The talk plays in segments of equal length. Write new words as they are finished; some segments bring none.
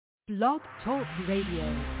Blog Talk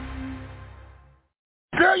Radio.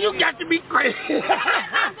 Girl, you got to be crazy. I'm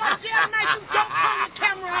gonna jail night, you don't turn the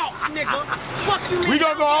camera off, nigga. Fuck you mean? We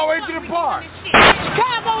gonna go all the way to the park.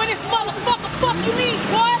 Chicago in this motherfucker, fuck you mean,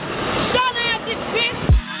 boy? Shut ass this bitch.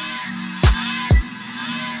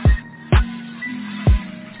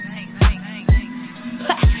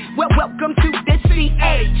 Well, welcome to the C-H-I-C-A-G.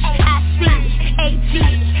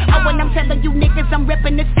 Oh, when I'm telling you niggas I'm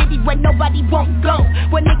reppin' the city where nobody won't go.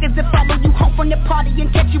 Where niggas that follow you home from the party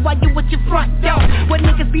and catch you while you at your front door. Where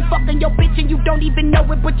niggas be fucking your bitch and you don't even know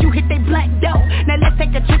it, but you hit they black door. Now let's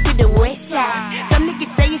take a trip to the west side. Some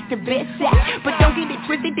niggas say it's the best side, but don't get it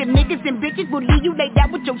twisted. Them niggas and bitches will leave you laid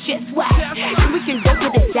out with your chest wide. And we can go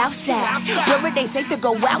to the south side, where it ain't safe to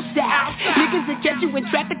go outside. Niggas that catch you in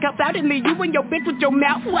traffic up out and leave you and your bitch with your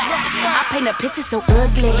mouth wide. I paint a picture so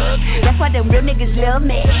ugly, that's why them real niggas love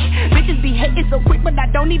me. Bitches be hating so quick, but I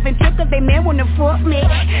don't even trip cause they man wanna fuck me.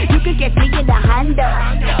 You can get me in the Honda,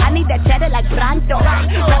 I need that cheddar like pronto.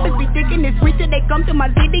 Rappers be thinking it's free till they come to my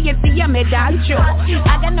city and see I'm a dancho.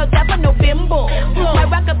 I got no time for no bimbo, my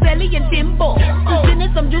rockabilly and timbo. Sending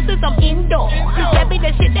some juices, some Indo. That be the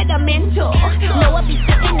shit that I'm into. No, I be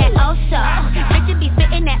sitting at Osa, bitches be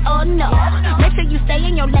sitting at oh no. Make sure you stay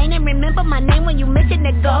in your lane and remember my name when you mention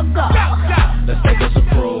the go-go. Let's take us a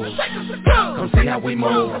cruise. Come see how we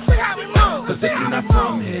move. Cause if you're not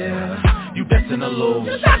from here, you destined to lose.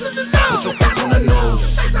 Put your face on the news.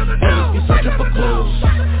 Always be searching for clues,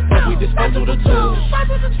 but we dispose of the tools.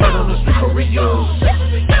 Start on the street for reuse.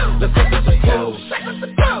 Let's take us a cruise.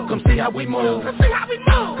 Come see how we move.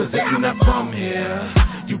 Cause if you're not from here,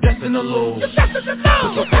 you destined to lose. Put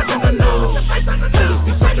your face on the news. Always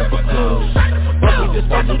be searching for clues, but we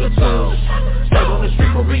dispose of the tools. Start on the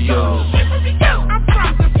street for reuse. I'm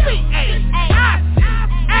from the C-A-I-C-A-G-O.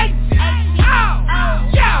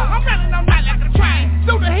 Yo, I'm running all night like a train.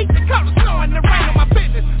 Through the heat, the cold, the snow, and the rain on my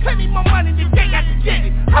business. Plenty more money than they got to get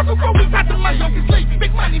it. Hustle for weeks, got the money, don't get sleepy.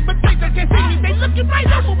 Big money, but they just can't see me. They looking right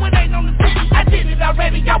over when they on the TV. I did it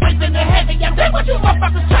already, y'all waving the heavy. I'm dead, what you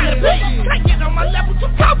motherfuckers trying to be? Can't get on my level, too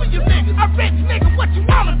cold for you niggas. I'm rich, nigga, what you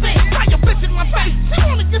wanna be? Try your bitch in my face, she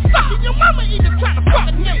wanna get stuck in your mama, even trying to fuck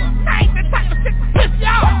a nigga. I ain't the type of shit to piss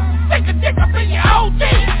y'all. Take a dick up in your OG.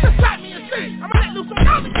 Just try me and see. I'ma let loose some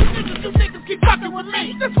all of you niggas keep fucking with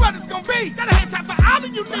me. That's what it's gonna be. Gotta have time for all of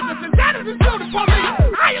you niggas, and that is including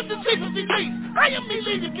police. I am the chief of elite. I am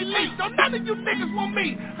elite of elite. So none of you niggas want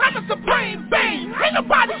me. I'm a supreme being. Ain't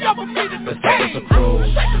nobody over me to the Let's take us a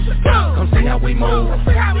cruise. Come see how we move.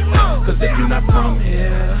 Cause if you're not from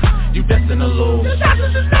here, you destined to lose.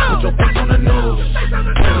 Put your face on the news.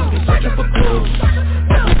 Always be searching for clues,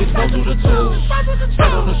 but we dispose of the tools.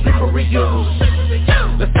 Start on the street for reuse.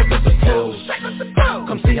 Let's take us a cruise.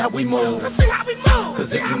 Come see how we move. Cause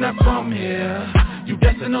if you're not from here, you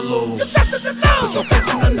destined to lose. Put your face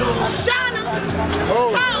on the news.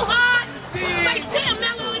 So hard. Like damn,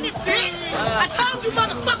 Mellow in this bitch. I told you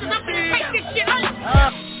motherfuckers I'm finna take this shit out.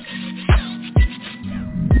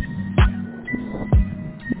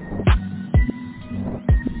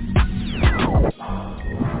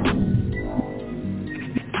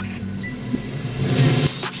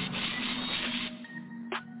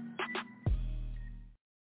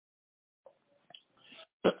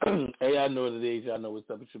 Hey, I know what it is. Y'all know what's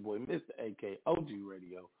up. It's your boy, Mr. AK, OG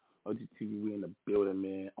Radio, OG TV. We in the building,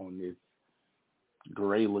 man, on this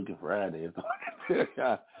great-looking Friday. We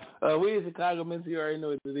in Chicago, man. You already know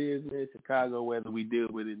what it is, man. Chicago, whether we deal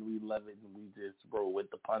with it and we love it and we just roll with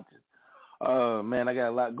the punches. Man, I got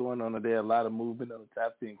a lot going on today, a lot of movement on the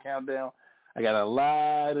Top 10 Countdown. I got a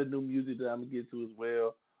lot of new music that I'm going to get to as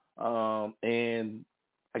well. And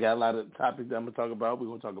I got a lot of topics that I'm going to talk about. We're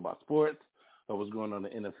going to talk about sports. What's going on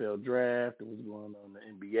in the NFL draft, and what's going on in the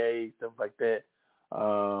NBA, stuff like that.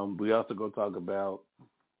 We also go talk about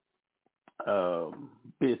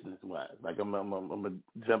business-wise. Like I'm gonna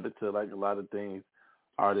jump into like a lot of things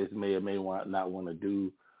artists may or may not want to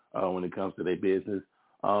do when it comes to their business.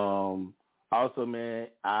 Also, man,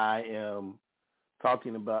 I am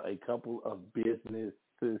talking about a couple of businesses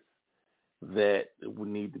that would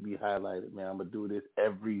need to be highlighted. Man, I'm gonna do this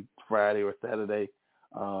every Friday or Saturday.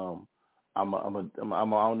 I don't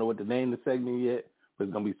know what to name the segment yet, but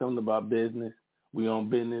it's gonna be something about business. We on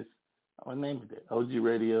business. I'm gonna name it that. OG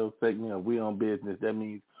Radio segment of We on Business. That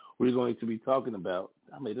means we're going to be talking about.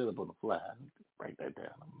 I made it up on the fly. I need to write that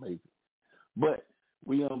down. I'm amazing. But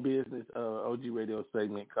We on Business, OG Radio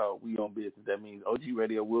segment called We on Business. That means OG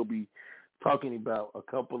Radio will be talking about a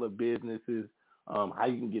couple of businesses, how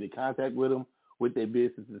you can get in contact with them, what their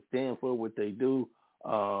businesses stand for, what they do.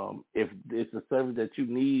 If it's a service that you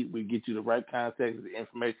need, we get you the right contacts, the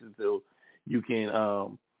information, so you can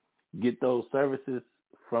get those services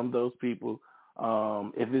from those people.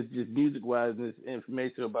 If it's just music-wise and it's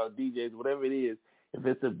information about DJs, whatever it is, if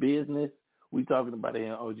it's a business, we talking about it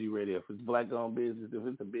here on OG Radio. If it's black-owned business, if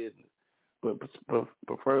it's a business, but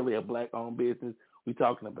preferably a black-owned business, we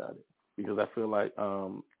talking about it because I feel like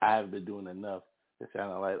I haven't been doing enough to shine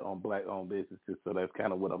a light on black-owned businesses, so that's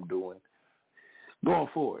kind of what I'm doing going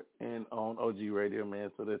forward and on OG Radio,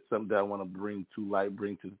 man. So that's something that I want to bring to light,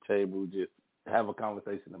 bring to the table, just have a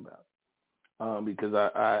conversation about. Because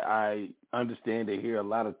I understand they hear a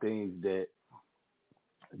lot of things that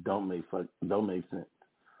don't make sense.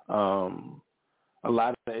 A lot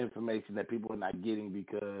of the information that people are not getting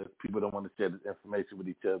because people don't want to share this information with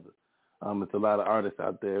each other. It's a lot of artists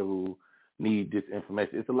out there who need this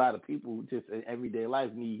information. It's a lot of people who just in everyday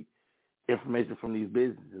life need information from these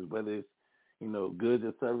businesses, whether it's, goods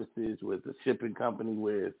and services, whether it's a shipping company,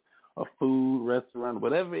 whether it's a food restaurant,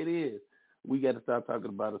 whatever it is. We got to start talking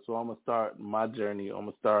about it. So I'm going to start my journey. I'm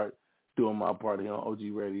going to start doing my part here on OG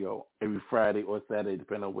Radio every Friday or Saturday,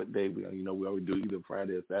 depending on what day we always do either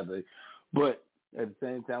Friday or Saturday. But at the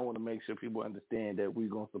same time, I want to make sure people understand that we're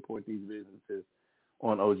going to support these businesses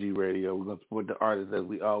on OG Radio. We're going to support the artists as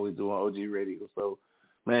we always do on OG Radio. So,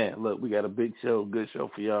 man, look, we got a big show, good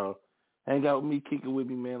show for y'all. Hang out with me, kick it with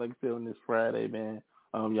me, man, like I said, on this Friday, man.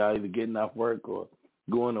 Y'all either getting off work or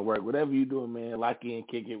going to work, whatever you're doing, man, lock in,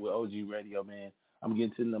 kick it with OG Radio, man. I'm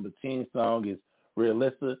getting to the number 10 song. It's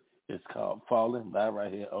Realista. It's called Falling, live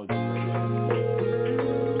right here, OG Radio.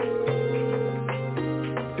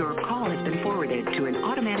 Your call has been forwarded to an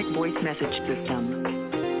automatic voice message system.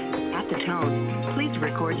 At the tone, please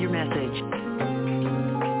record your message.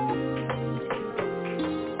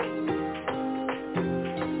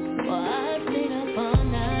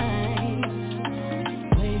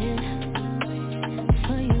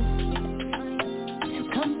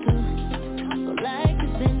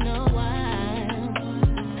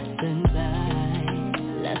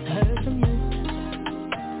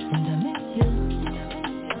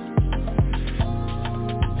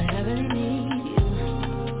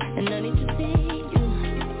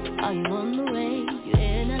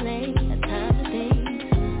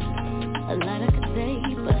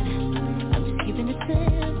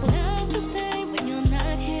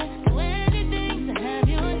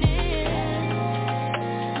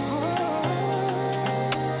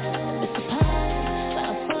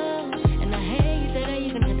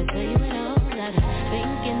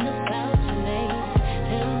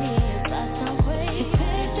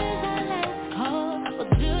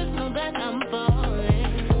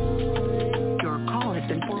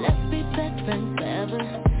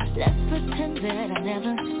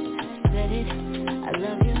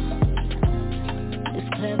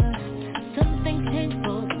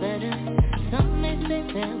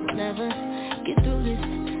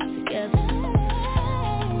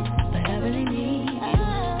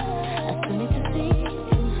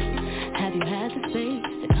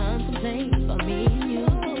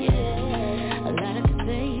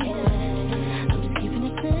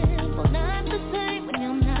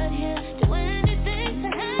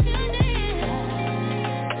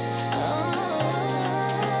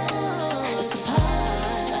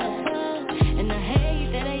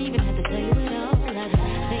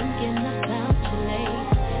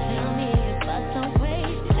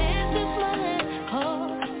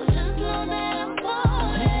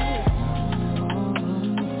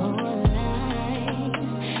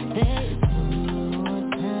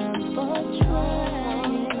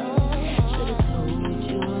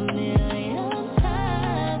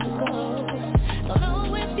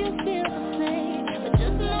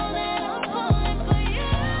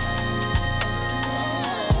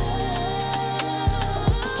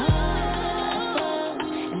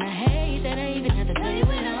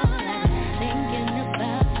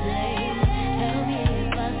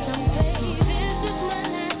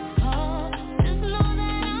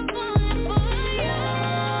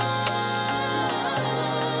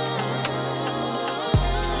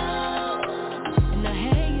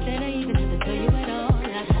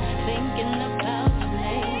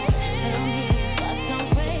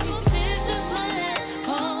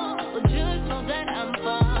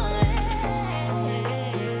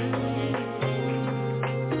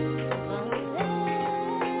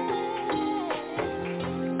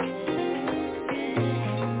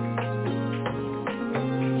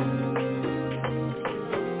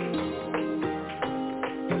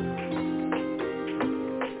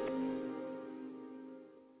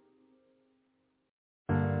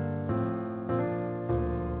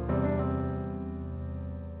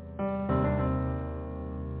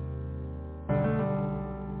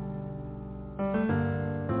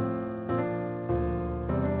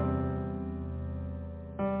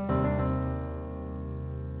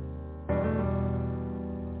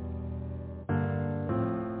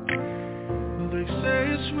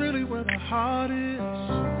 heart is.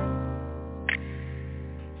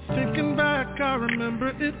 Thinking back, I remember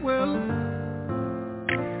it well.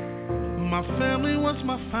 My family was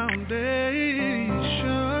my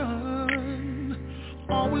foundation.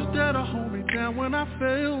 Always there to hold me down when I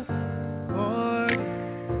fell. Boy,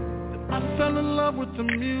 I fell in love with the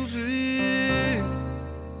music.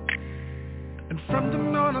 And from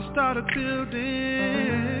then on I started building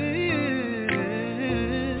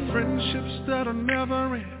friendships that'll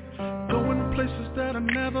never end. Going places that I've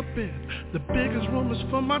never been. The biggest room is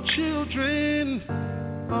for my children.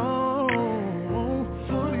 Oh,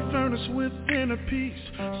 fully furnished with inner peace.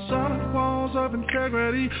 Solid walls of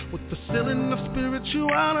integrity with the ceiling of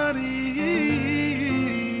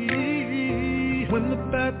spirituality. When the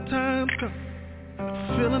bad times come and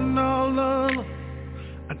I'm feeling all alone,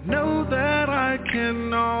 I know that I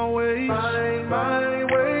can always find my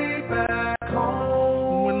way back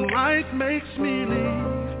home. When life makes me leave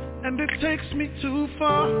and it takes me too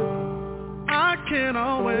far, I can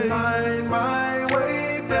always find my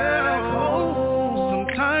way back home.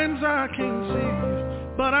 Sometimes I can't see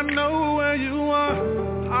you, but I know where you are.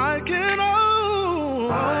 I can always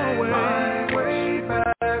find my way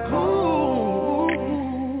back home.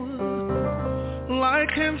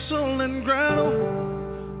 Like Hansel and Gretel,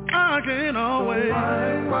 I can always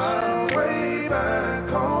find my way back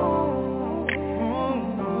home.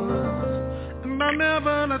 I'll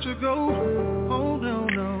never let you go, oh no,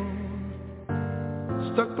 no.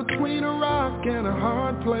 Stuck between a rock and a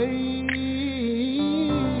hard place.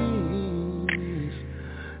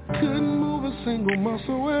 Couldn't move a single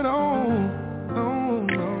muscle at all, oh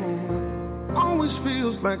no. Always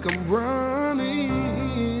feels like I'm running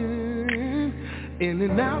in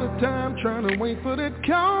and out of time, trying to wait for that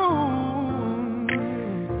call.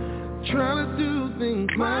 Trying to do things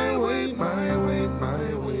my way, my way,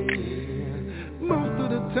 my way. Most of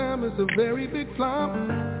the time it's a very big flop.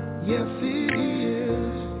 Yes, it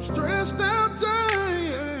is. Stressed out time.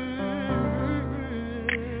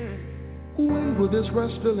 When will this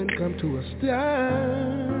rush feeling come to a stop?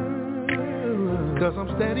 Cause I'm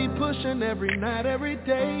steady pushing every night, every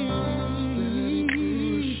day.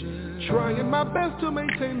 Trying my best to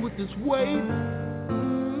maintain with this weight.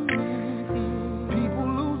 People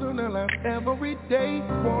losing their life every day.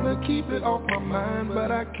 Wanna keep it off my mind,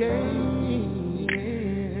 but I can't.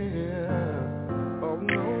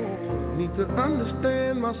 Need to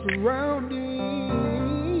understand my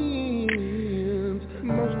surroundings.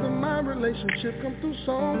 Most of my relationships come through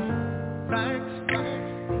songs. Thanks.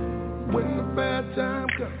 When the bad time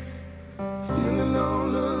comes, feeling all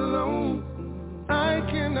alone, I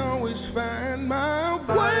can always find my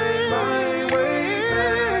way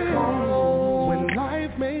back home. When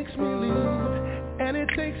life makes me leave and it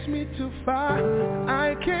takes me too far,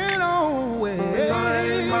 I can always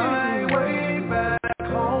find my way back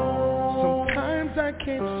home. I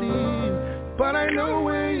can't see you, but I know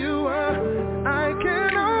where you are. I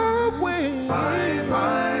can always find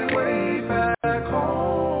my way back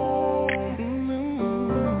home.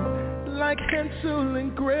 Like Hansel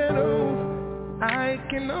and Gretel, I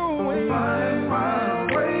can always find my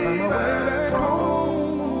way back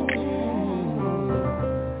home.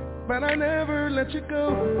 But I never let you go.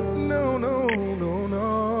 No, no, no, no.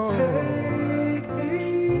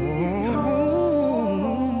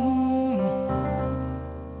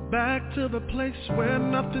 Back to the place where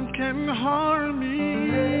nothing can harm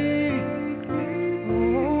me.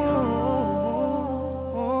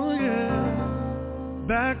 Oh yeah.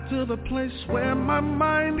 Back to the place where my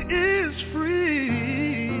mind is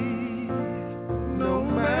free. No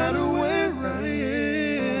matter where I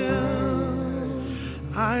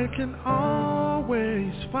am, I can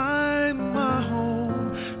always find my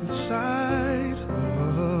home inside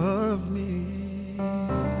of me.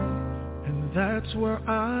 That's where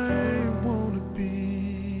I wanna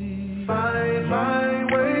be. Find my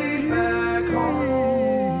way back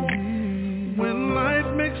home. When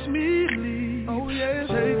life makes me leave, oh yes,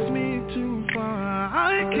 takes me too far,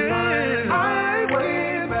 I can find my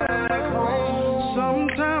way back home.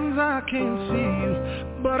 Sometimes I can't see you,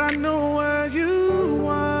 but I know where you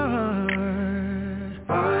are.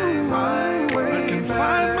 Find my way. I can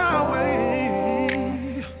find my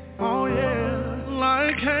way. Oh yeah,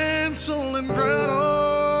 like Hansel and Gretel.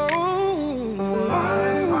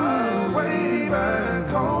 Find my way back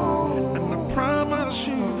home. And I promise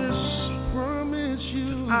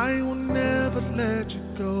you, I will never let you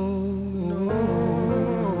go. No.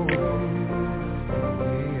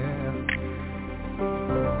 Yeah.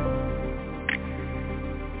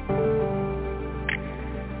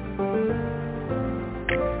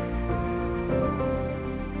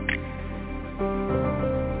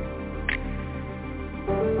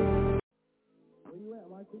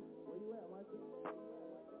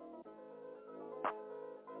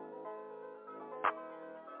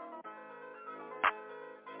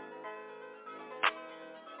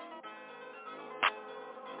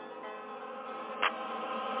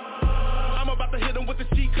 about to hit him with the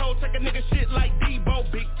cheat code, take a nigga shit like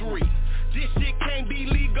Debo, big three. This shit can't be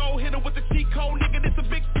legal, hit him with the cheat code, nigga, this a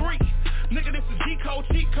big three. Nigga, this is G-code,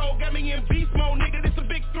 cheat code, got me in beast mode, nigga, this a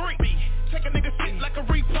big three. Take a nigga shit like a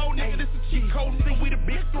repo, nigga, this is cheat code, nigga, we the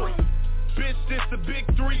big three. Bitch, this the big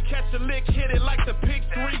three, catch a lick, hit it like the pick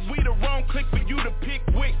three. We the wrong click for you to pick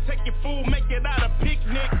wick. Take your food, make it out a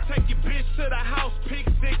picnic. Take your bitch to the house, pick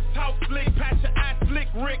six, talk slick, patch your eye slick,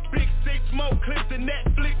 Rick, big six, smoke clips and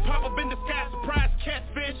Netflix. Pop up in the sky, surprise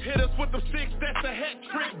catfish. Hit us with them six, that's a hat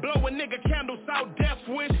trick. Blow a nigga candles out, death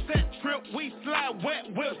wish. Set trip, we slide wet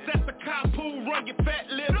whips. That's the cop who run your fat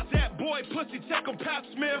lips. That boy pussy, check him, Pop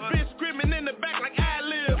Smith. Bitch screaming in the back like I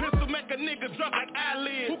live. Pistol make a nigga drop like I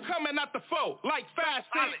live. Who coming out the foe, like 5,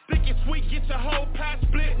 6. Thick and sweet, get your whole pie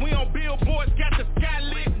split. We on billboards, got the sky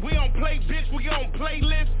lit. We don't play bitch, we on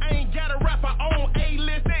playlist. I ain't got a rap, I own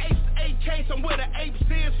A-list. AK, somewhere the apes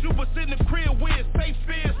is. Shooters in the crib where it's safe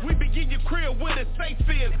is. We begin your crib where the safe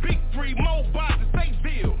is. Big three, more bars and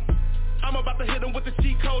Stateville. I'm about to hit him with the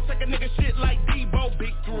cheat code, take a nigga shit like Debo,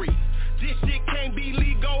 big three. This shit can't be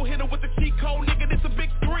legal, hit him with the cheat code, nigga, this a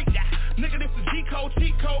big three. Nigga, this is G-code,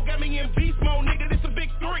 cheat code, got me in beast mode, nigga, this a big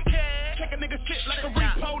three. Take a nigga shit like a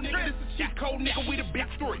repo, nigga, this is cheat code, nigga, we the big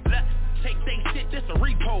three. Take they shit, this a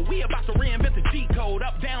repo. We about to reinvent the G-code.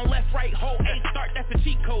 Up, down, left, right, hold, A start, that's a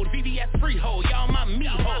cheat code. VVS freehold, y'all my meat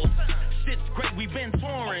hoes. Shit's great, we been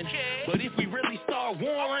touring. But if we really start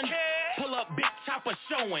warring, pull up, big chopper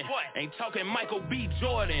showing. Ain't talking Michael B.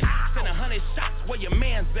 Jordan. Send 100 shots where your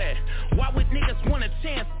man's at. Why would niggas want a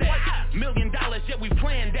chance that? $1 million, yeah, we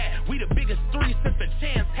planned that. We the biggest three since the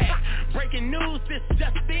chance had. Breaking news, this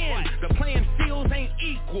just in. The playing fields ain't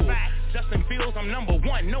equal. Justin Fields, I'm number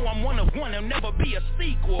one. No, I'm one of one, there'll never be a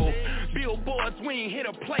sequel. Billboards, we ain't hit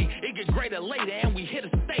a play. It get greater later and we hit a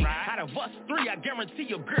state. Out of us three, I guarantee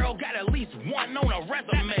your girl got at least one on a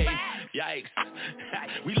resume. Yikes.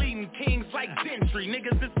 We leading kings like Gentry.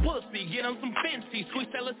 Niggas is pussy, get them some fancy. Squeeze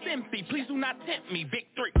tell us empty, please do not tempt me. Big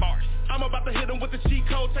three bars. I'm about to hit him with the cheat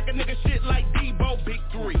code, take a nigga shit like Debo, big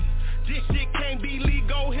three. This shit can't be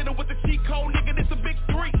legal, hit him with the cheat code, nigga, this a big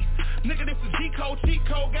three. Nigga, this is G-code, cheat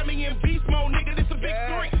code, got me in beast mode, nigga, this a big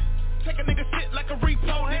three. Take a nigga shit like a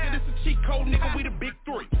repo, nigga, this a cheat code, nigga, we the big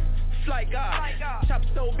three. Sly God, chop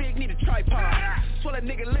so big, need a tripod. Swell that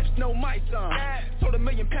nigga lips, no mic on. Sold $1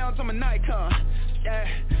 million on my Nikon.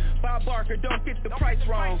 Bob Barker, don't get the price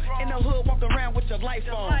wrong. In the hood, walk around with your lights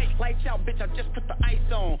on. Lights out, bitch, I just put the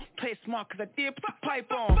ice on. Play smart, cause I did put the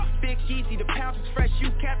pipe on. Big Easy, the pounds is fresh, you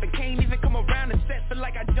cap and can't even come around the set. Feel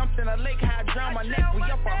like I jumped in a lake, how I drowned my neck. We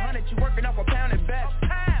up 100, you working off a pound at best.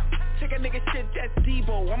 Take a nigga shit, that's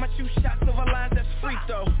Debo. I'ma shoot shots over lines, that's free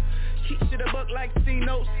throw. Keep shit a buck like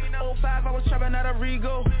C-Notes. 05, I was trapping out of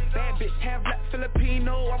Rego. Bad bitch, half black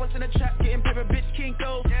Filipino. I was in the trap getting paper, bitch,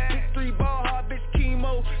 Kinko. Big three ball hard, bitch,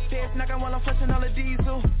 chemo. Stairs knocking while I'm flushing all the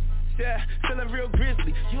diesel. Yeah, feeling real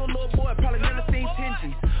grizzly. You a little boy, probably never seen 10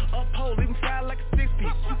 G's. Uphold, leave him fried like a 6-piece.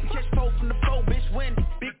 You can catch 4 from the floor, bitch, Wendy.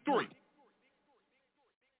 Big three.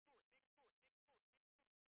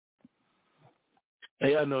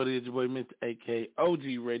 Hey, I know it is your boy, Mr. AK,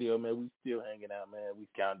 OG Radio, man. We still hanging out, man. We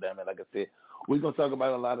count down, man. Like I said, we're going to talk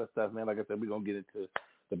about a lot of stuff, man. Like I said, we're going to get into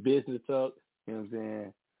the business talk, you know what I'm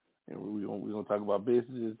saying? And we're gonna talk about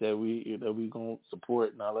businesses that we going to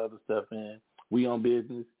support and all that other stuff, man. We on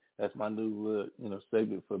business. That's my new,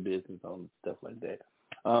 segment for business on stuff like that.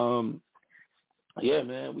 Yeah,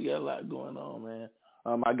 man, we got a lot going on, man.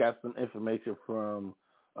 I got some information from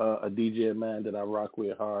a DJ of mine that I rock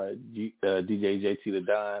with hard, DJ JT the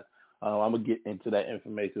Don. I'm going to get into that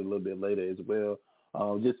information a little bit later as well.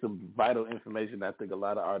 Just some vital information I think a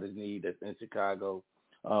lot of artists need that's in Chicago.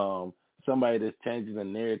 Somebody that's changing the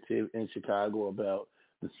narrative in Chicago about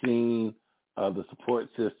the scene, the support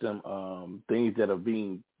system, things that are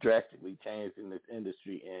being drastically changed in this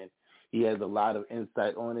industry. And he has a lot of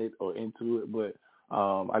insight on it or into it. But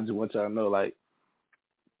I just want y'all to know, like,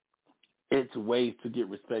 it's ways to get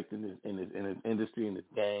respect in this industry, in this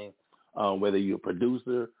game, whether you're a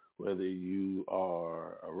producer, whether you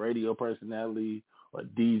are a radio personality, a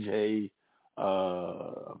DJ,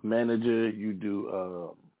 manager, you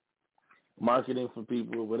do marketing for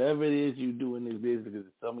people, whatever it is you do in this business, because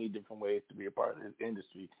there's so many different ways to be a part of this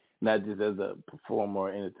industry, not just as a performer or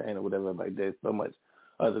entertainer, whatever like that. So much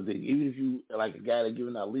other things. Even if you like a guy that's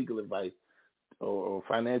giving out legal advice or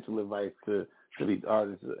financial advice to these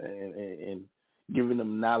artists and giving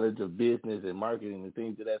them knowledge of business and marketing and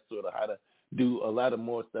things of that sort, of how to do a lot of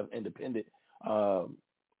more stuff independent.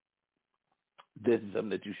 This is something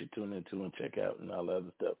that you should tune into and check out and all the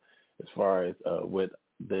other stuff as far as what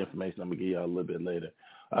the information I'm going to give y'all a little bit later.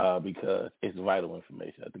 because it's vital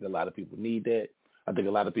information. I think a lot of people need that. I think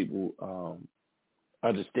a lot of people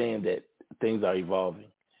understand that things are evolving.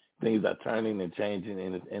 Things are turning and changing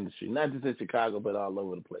in this industry, not just in Chicago, but all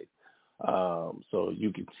over the place. So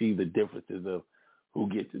you can see the differences of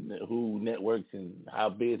who networks and how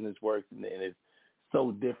business works, and it's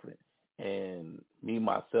so different. And me,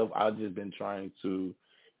 myself, I've just been trying to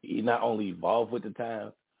not only evolve with the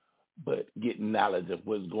times, but get knowledge of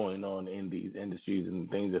what's going on in these industries and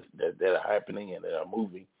things that are happening and that are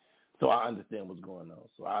moving. So I understand what's going on.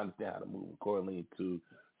 So I understand how to move accordingly to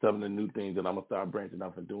some of the new things that I'm going to start branching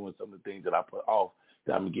off and doing, some of the things that I put off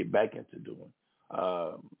that I'm going to get back into doing.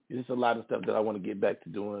 There's a lot of stuff that I want to get back to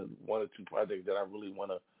doing, 1 or 2 projects that I really want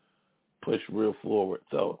to push real forward.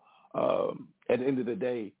 So at the end of the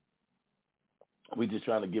day, we're just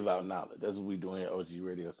trying to give out knowledge. That's what we're doing at OG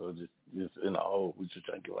Radio. So just in the whole, we're just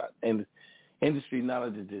trying to give out. And industry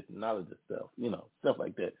knowledge is just knowledge of stuff, stuff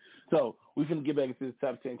like that. So we're going to get back into the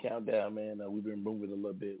top 10 countdown, man. We've been moving a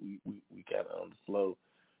little bit. We kind of on the slow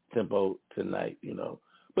tempo tonight,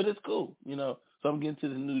 But it's cool, So I'm getting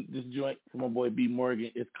to this joint from my boy B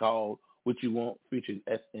Morgan. It's called What You Want, featuring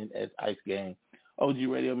SNS Ice Gang. OG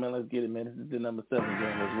Radio, man, let's get it, man. This is the number 7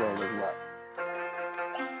 joint. Let's roll, let's rock.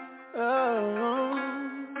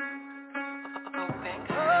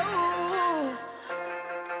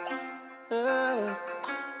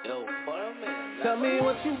 Tell me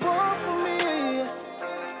what you want from me.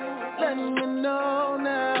 Let me know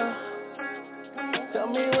now. Tell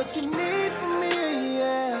me what you need from me,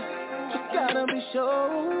 yeah. Just gotta be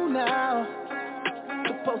sure now.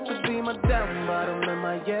 Supposed to be my down bottom and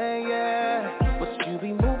my yeah. But you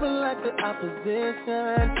be moving like the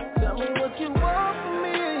opposition. Tell me what you want from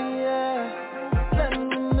me, yeah. Let me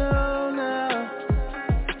know now.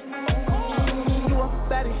 You a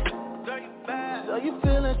baddie, so you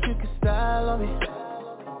feel like you can style on me.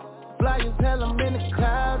 Fly as hell, I'm in the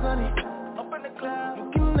clouds, honey. Up in the clouds.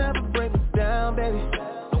 You can never break me down, baby.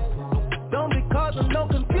 Don't be causing no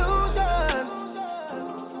confusion.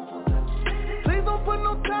 Please don't put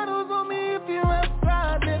no titles on me if you have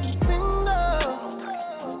pride, if you're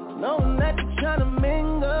single. Knowing that you're trying to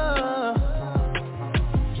mingle.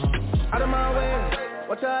 Out of my way,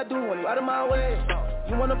 watch how I do when you out of my way.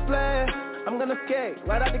 You wanna play, I'm gonna skate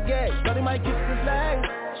right out the gate. Buddy might kick his leg.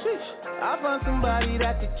 Sheesh, I found somebody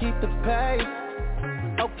that could keep the pace.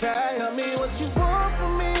 Okay, tell me what you want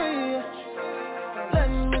from me. Let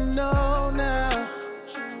me know now.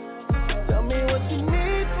 Tell me what you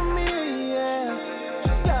need from me, yeah.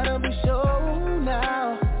 Just gotta be sure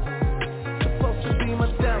now. Supposed to be my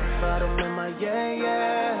down bottom and my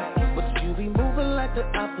yeah. But you be moving like the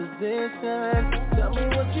opposition. Tell me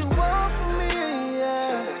what you want from me,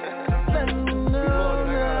 yeah. Let me know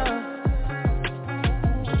now.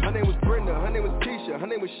 Her name was Brenda, her name was Keisha, her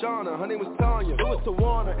name was Shauna, her name was Tanya. It was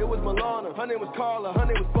Tawana, it was Milana, her name was Carla, her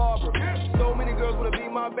name was Barbara. So many girls wanna be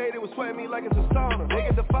my baby, was sweating me like it's a sauna. They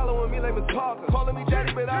get to following me like Miss Parker, calling me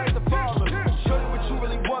daddy, but I ain't the father. Show you what you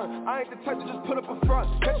really want, I ain't the type to just put up a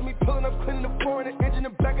front. Catch me pulling up, cleaning the floor in the engine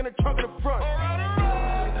and back in the trunk of the front.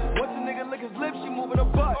 Once a nigga lick his lips, she moving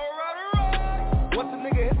her butt. Once a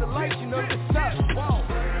nigga hit the lights, you know it's up.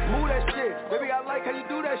 Move that shit, baby, I like how you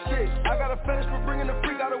do that shit. I got a fetish for bringing the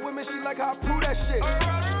freak out of women, she like how I prove that shit.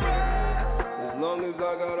 As long as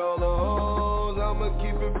I got all the hoes, I'ma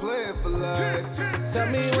keep it playing for life. Tell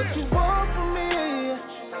me what you want from me.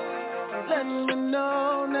 Let me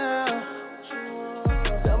know now.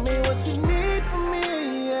 Tell me what you need from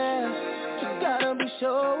me, yeah. Just gotta be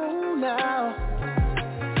sure now.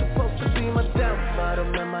 Supposed to be my down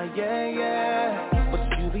bottom and my yeah. But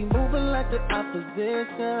you be moving like the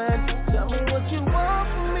opposition. Tell me what you want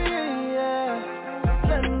from me, yeah.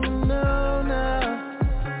 Let me know now.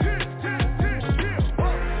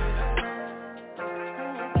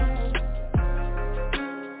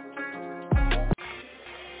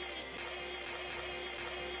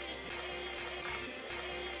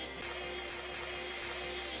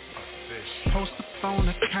 Post up on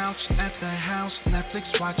the couch at the house,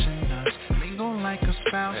 Netflix watching us. Mingle like a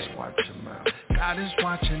spouse, watch your mouth. God is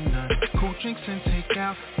watching us. Cool drinks and take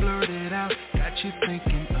out, blurt it out. Got you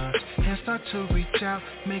thinking us. Hands start to reach out,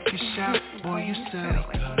 make you shout. Boy, you silly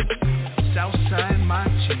cuz. Southside my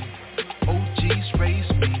G, OGs raise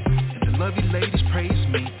me, and the lovely ladies praise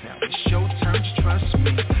me. Now it's your turn to trust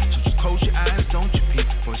me. So just close your eyes, don't you peek.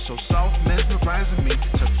 Boy, so soft, mesmerizing me.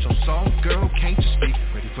 So soft, girl, can't you speak?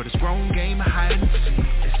 Ready for this grown game of hide and seek.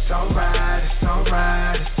 It's alright, it's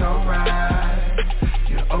alright, it's alright.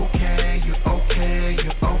 You're okay, you're okay,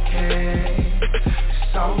 you're okay.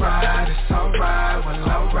 It's alright, well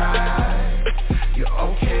alright. You're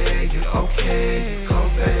okay, go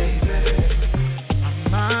back.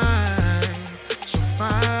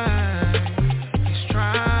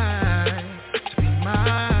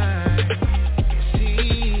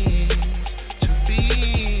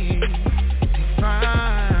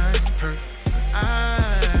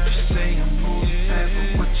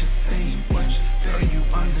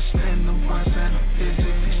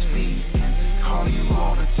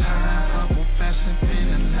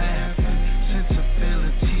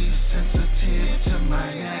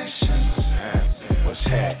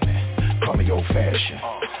 old fashioned.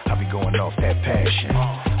 I be going off that passion.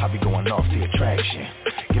 I be going off the attraction.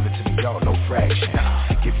 Give it to me, y'all, no fraction.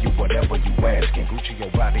 Give you whatever you asking. Gucci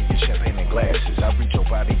your body, your champagne and glasses. I read your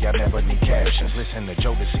body, I never need captions. Listen to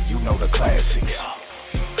Jodeci, you know the classics.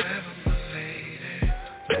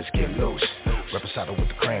 Let's get loose. Reposado with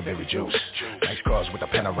the cranberry juice. Nice cars with a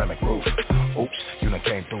panoramic roof. Oops, you done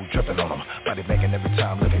came through dripping on them. Body banging every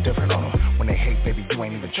time, looking different on them. When they hate, baby, you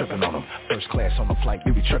ain't even tripping on them. First class on the flight,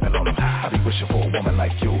 you be tripping on them. I be wishing for a woman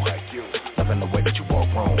like you. Loving the way that you walk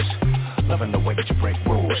rooms. Loving the way that you break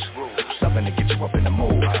rules. Loving to get you up in the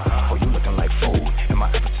mood. Oh, you looking like food. And my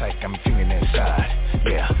appetite got me feeling inside.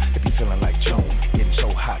 Yeah, it be feeling like June. Getting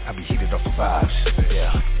so hot, I be heated off the vibes.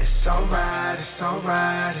 Yeah. It's alright, it's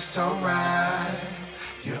alright, it's alright.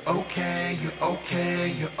 You're okay, you're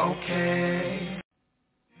okay, you're okay.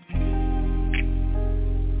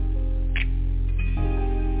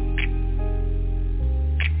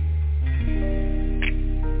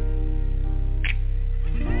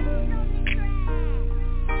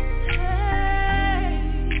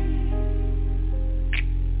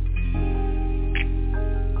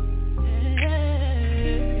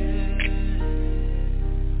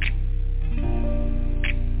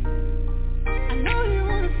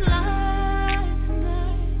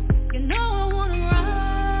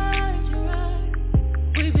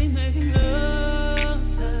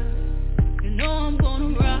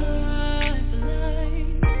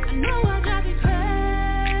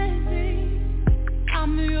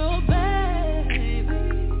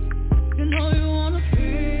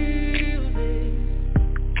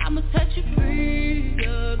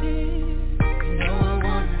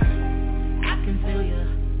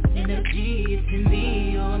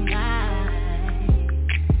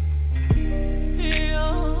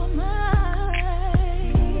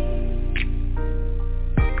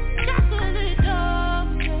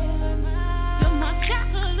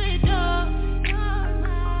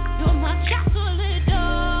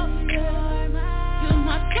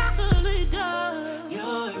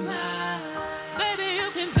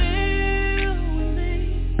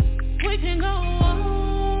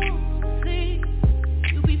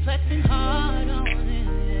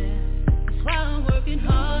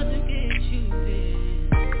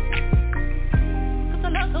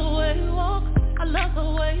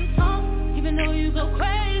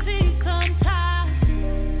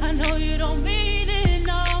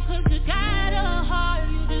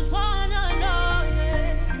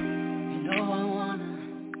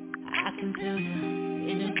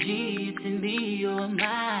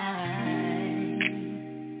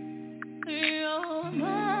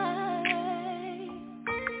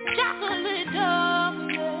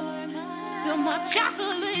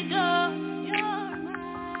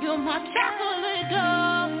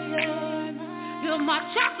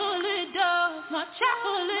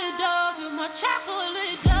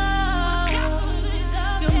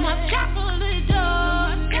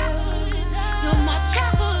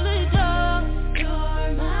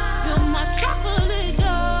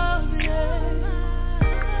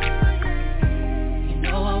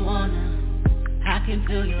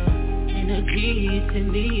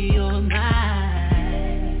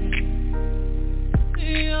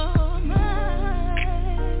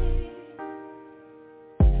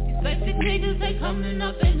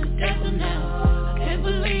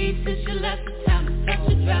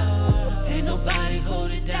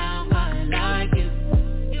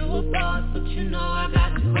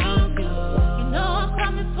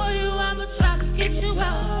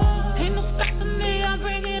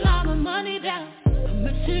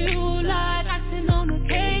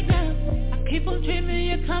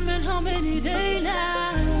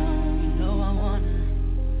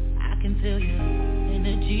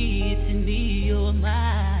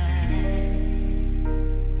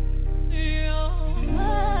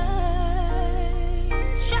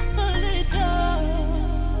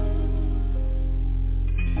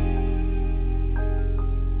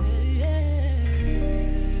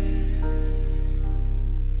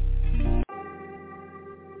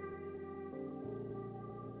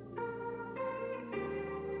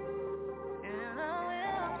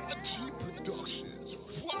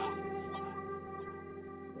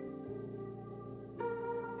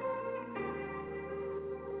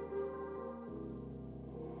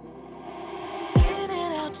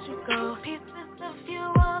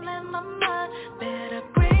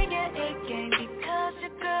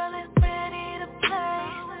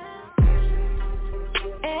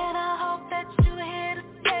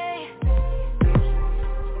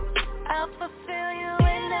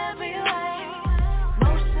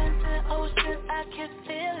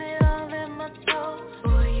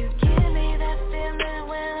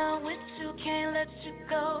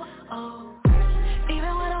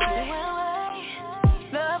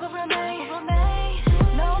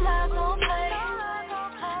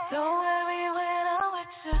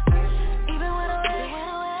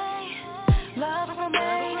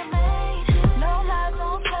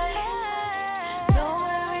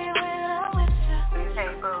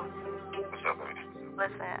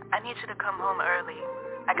 need you to come home early.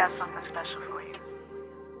 I got something special for you.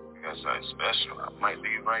 You got something special? I might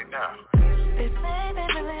leave right now. This baby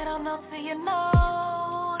really don't know till you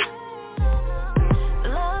know.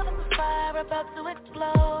 Love is a fire about to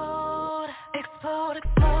explode. Explode,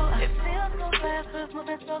 explode. It feels so fast, but it's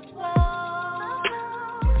moving so slow.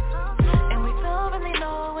 And we don't really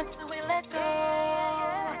know until we let go.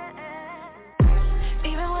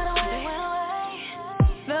 Even when away,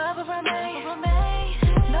 love will remain.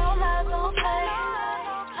 No lies, don't play.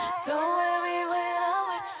 Don't worry when I'm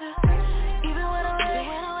with you. Even when away,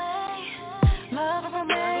 love will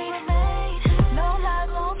remain. No lies,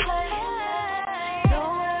 don't play.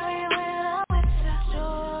 Don't worry when I'm with you.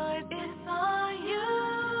 Joy is on you.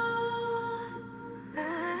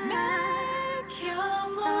 Make your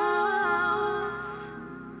move.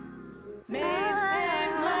 Make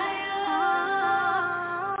my love.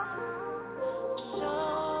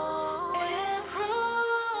 Show and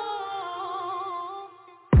prove.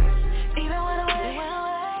 Even when away,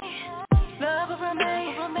 love will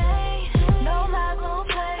remain. No lies, don't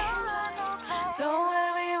play. Don't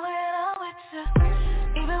worry when I'm with you.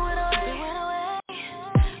 Even when away,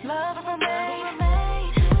 love will remain.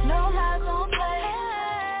 No lies, don't play.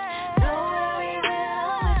 Don't worry when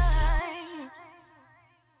I'm with you.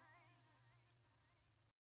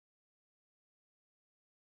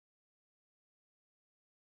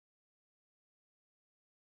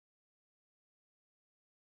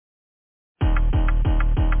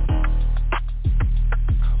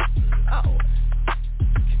 Oh,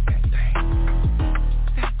 that thing.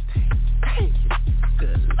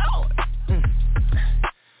 Good Lord.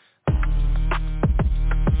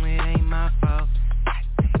 It ain't my fault.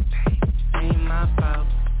 Ain't my fault.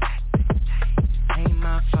 Ain't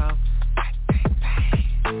my fault.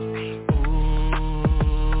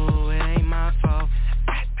 Ooh, it ain't my fault.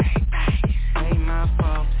 Ain't my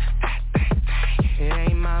fault. It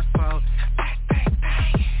ain't my fault.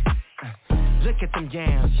 Look at them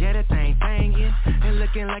yams, yeah, that thing banging. And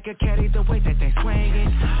looking like a caddy the way that they swinging.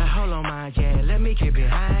 Now hold on, my, yeah, let me get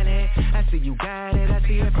behind it. I see you got it, I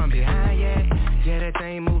see it from behind, yeah. Yeah, that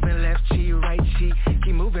thing moving left cheek, right cheek.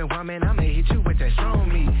 Keep moving, woman, I'ma hit you with that show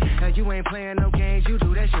me. Now you ain't playing no games, you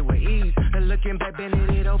do that shit with ease. And looking back, bending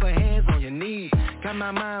it over, hands on your knees. Got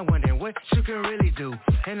my mind wondering what you can really do.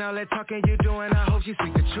 And all that talking you doing, I hope you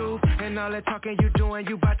speak the truth. And all that talking you doing,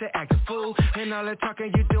 you bout to act a fool. And all that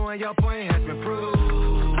talking you doing, your point has been proved.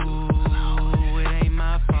 It ain't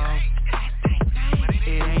my fault.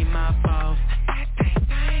 It ain't my fault.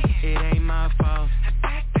 It ain't my fault.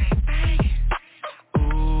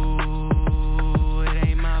 Ooh, it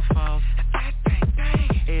ain't my fault.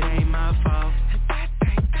 It ain't my fault.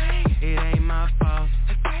 It ain't my fault.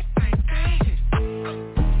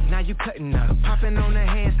 Now you cutting up, popping on the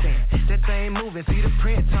handstand. That thing moving, see the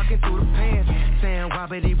print, talking through the pants. Saying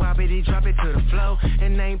wobbity wobbity, drop it to the flow.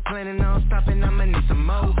 And ain't planning on stopping, I'ma need some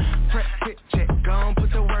more. Prep, fit, check, gon'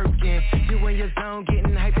 put the work in. You in your zone,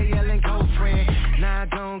 getting hype, they yelling go friend. Now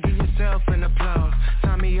gon' give yourself an applause.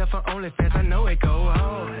 Sign me up for OnlyFans, I know it go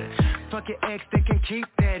hard. Fuck your ex, they can keep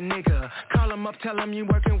that nigga. Call him up, tell him you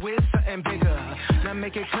working with something bigger. Now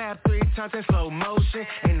make it clap 3 times in slow motion.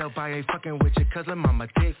 Ain't nobody fucking with you, cause the mama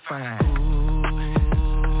dick fine.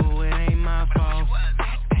 Ooh, it ain't my fault.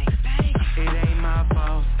 It ain't my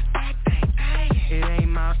fault. It ain't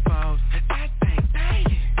my fault.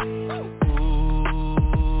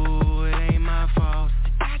 Ooh, it ain't my fault.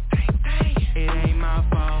 It ain't my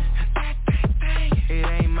fault. It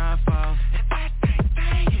ain't my fault.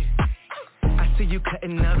 I see you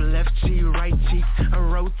cutting up left cheek, right cheek. I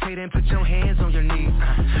rotate and put your hands on your knees.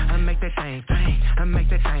 I make that thing, I make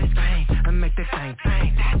that thing, I make that thing,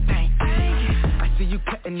 that thing. I see you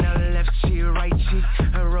cutting up left cheek, right cheek.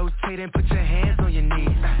 I rotate and put your hands on your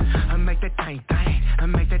knees. I make that thing, I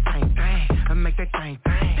make that thing, I make that thing,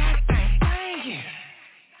 that thing.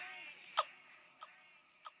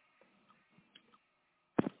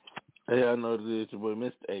 Hey, I know this is your boy,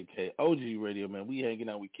 Mr. AK, OG Radio, man. We hanging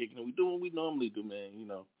out, we kicking it, we doing what we normally do, man. You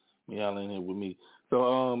know, y'all in here with me.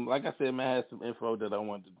 So, like I said, man, I had some info that I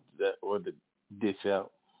wanted to dish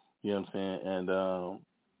out. You know what I'm saying? And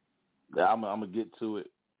I'm gonna get to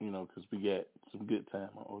it, you know, because we got some good time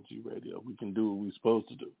on OG Radio. We can do what we're supposed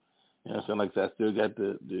to do. You know what I'm saying? Like I said, I still got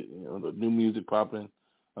the new music popping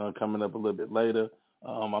coming up a little bit later.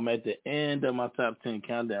 I'm at the end of my top 10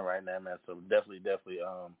 countdown right now, man. So definitely,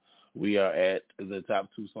 we are at the top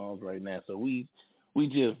 2 songs right now. So we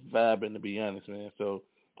just vibing, to be honest, man. So,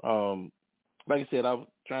 like I said, I was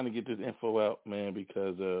trying to get this info out, man,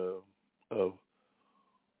 because of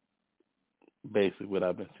basically what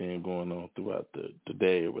I've been seeing going on throughout the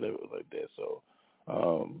day or whatever like that. So,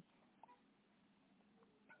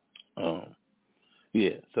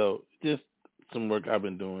 Yeah, so just some work I've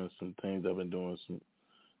been doing, some things I've been doing,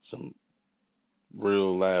 some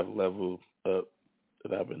real live level up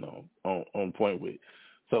that I've been on point with.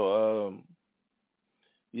 So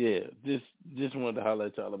yeah, just wanted to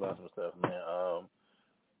highlight y'all about some stuff, man.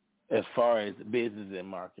 As far as business and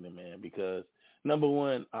marketing, man, because number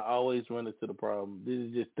one, I always run into the problem. This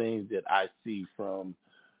is just things that I see from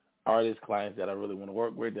artist clients that I really want to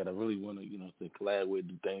work with, that I really want to, to collab with,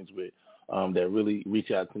 do things with, that really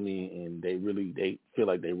reach out to me and they feel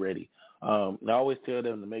like they're ready. And I always tell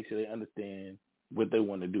them to make sure they understand what they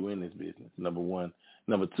want to do in this business, number one.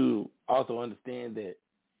 Number two, also understand that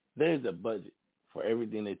there's a budget for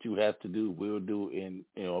everything that you have to do, will do, and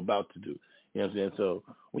about to do. You know what I'm saying? So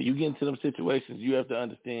when you get into them situations, you have to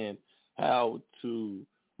understand how to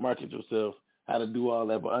market yourself, how to do all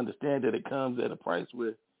that, but understand that it comes at a price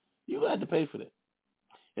where you have to pay for that.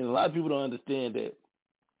 And a lot of people don't understand that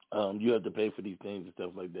you have to pay for these things and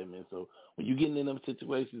stuff like that, man. So when you get in them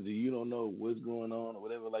situations and you don't know what's going on or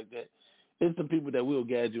whatever like that, it's some people that will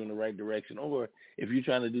guide you in the right direction. Or if you're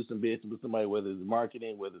trying to do some business with somebody, whether it's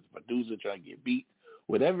marketing, whether it's a producer trying to get beats,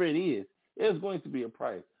 whatever it is, there's going to be a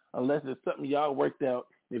price. Unless it's something y'all worked out.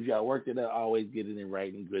 If y'all worked it out, always get it in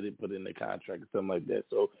writing, put it in the contract or something like that.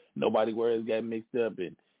 So nobody worries got mixed up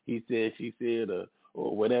and he said, she said,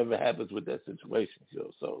 or whatever happens with that situation.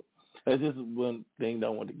 So that's just one thing that I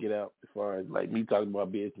want to get out as far as like me talking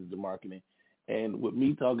about business and marketing. And with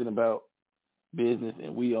me talking about business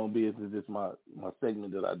and we own business, it's my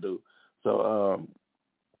segment that I do. So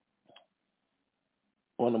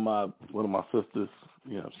one of my sisters,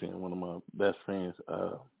 one of my best friends,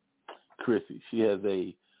 Chrissy, she has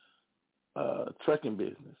a trucking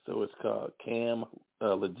business. So it's called Cam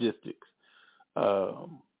Logistics.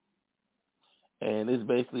 And it's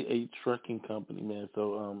basically a trucking company, man.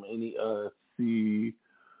 So any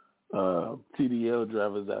TDL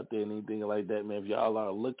drivers out there, anything like that, man, if y'all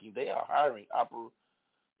are looking, they are hiring.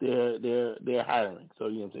 They're hiring. So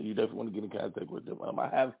you know what I'm saying, you definitely want to get in contact with them. I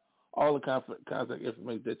have all the contact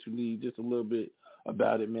information that you need, just a little bit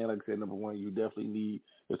about it, man. Like I said, number one, you definitely need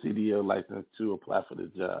a CDL license to apply for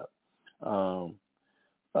this job.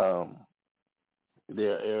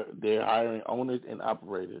 They're hiring owners and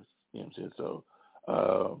operators. You know what I'm saying? So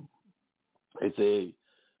they say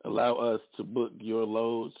allow us to book your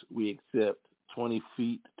loads. We accept 20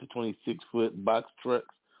 feet to 26 foot box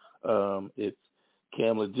trucks. It's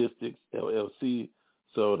Cam Logistics LLC.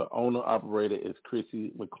 So the owner operator is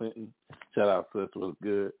Chrissy McClinton. Shout out to us, was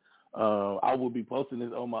good. I will be posting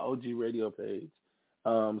this on my OG radio page.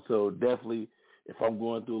 So definitely, if I'm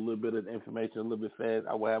going through a little bit of the information a little bit fast,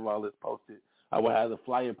 I will have all this posted. I will have the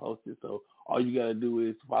flyer posted. So all you got to do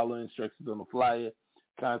is follow instructions on the flyer,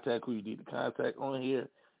 contact who you need to contact on here.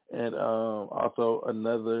 And also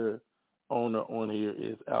another owner on here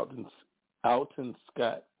is Alton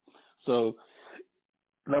Scott. So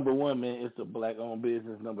number one, man, it's a black-owned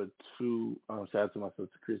business. Number two, shout out to my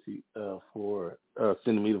sister Chrissy for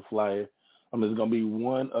sending me the flyer. It's going to be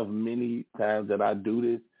one of many times that I do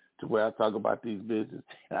this to where I talk about these businesses.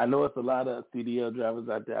 And I know it's a lot of CDL drivers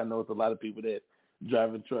out there. I know it's a lot of people that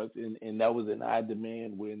driving trucks, and that was in high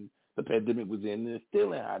demand when the pandemic was in, and it's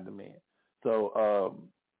still in high demand. So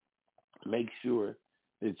make sure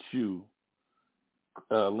that you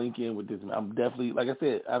link in with this. I'm definitely, like I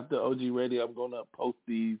said, after OG Radio, I'm going to post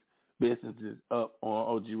these businesses up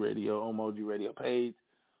on OG Radio, on my OG Radio page,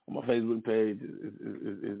 on my Facebook page.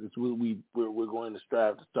 It's what we're going to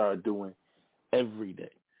strive to start doing every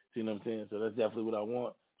day. You know what I'm saying? So that's definitely what I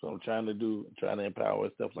want. So I'm trying to do, trying to empower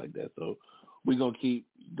stuff like that. So we're going to keep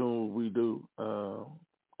doing what we do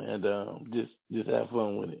and just have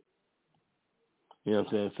fun with it. You know what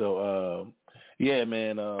I'm saying? So, yeah,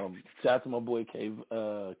 man, shout out to my boy K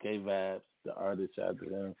Vibes, the artist. Shout out to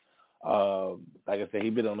him. Like I said, he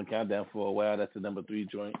been on the countdown for a while. That's the number 3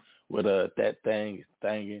 joint with That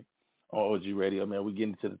Thangin' on OG Radio, man. We're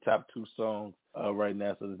getting to the top 2 songs right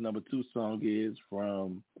now. So this number 2 song is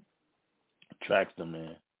from Traxter,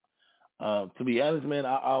 man. To be honest, man,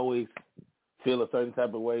 I always feel a certain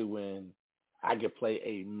type of way when I can play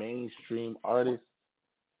a mainstream artist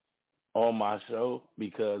on my show,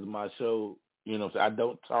 because my show, you know, I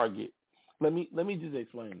don't target. Let me just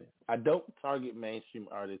explain this. I don't target mainstream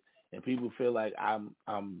artists, and people feel like I'm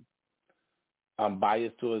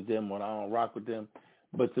biased towards them when I don't rock with them.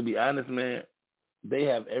 But to be honest, man, they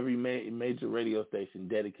have every major radio station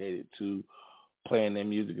dedicated to playing their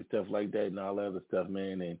music and stuff like that and all that other stuff,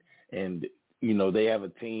 man. And you know, they have a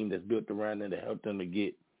team that's built around them to help them to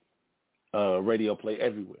get radio play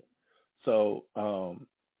everywhere. So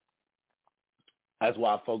That's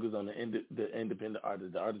why I focus on the independent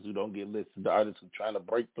artists, the artists who don't get listed, the artists who trying to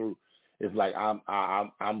break through. It's like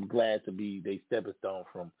I'm glad to be they stepping stone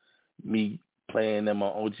from me playing them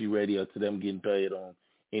on OG radio to them getting paid on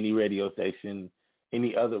any radio station,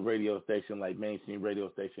 any other radio station like mainstream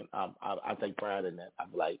radio station. I take pride in that.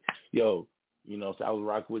 I'm like, yo, you know, so I was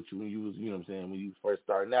rocking with you when you was, you know what I'm saying, when you was first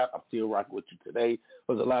starting out. I'm still rocking with you today.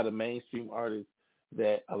 There's a lot of mainstream artists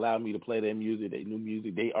that allow me to play their music, their new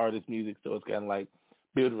music, their artist music. So it's kind of like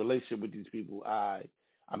build a relationship with these people.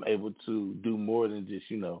 I'm able to do more than just,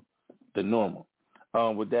 you know, the normal.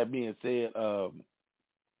 With that being said,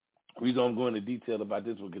 we don't go into detail about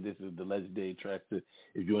this one because this is the legendary Traxter.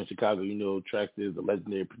 If you're in Chicago, you know Traxter is a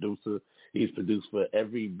legendary producer. He's produced for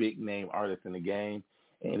every big name artist in the game,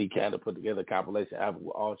 and he kind of put together a compilation album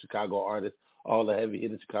with all Chicago artists, all the heavy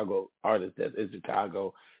hitting Chicago artists that's in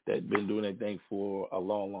Chicago that's been doing their thing for a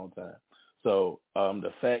long, long time. So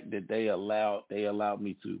the fact that they allowed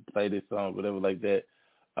me to play this song, whatever like that,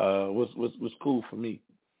 was cool for me.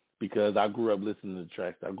 Because I grew up listening to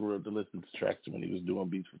Traxter. I grew up to listen to Traxter when he was doing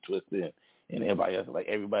beats for Twista and everybody else. Like,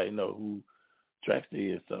 everybody know who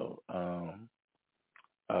Traxter is. So,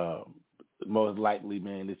 most likely,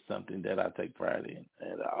 man, it's something that I take pride in.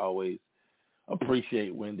 And I always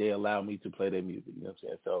appreciate when they allow me to play their music. You know what I'm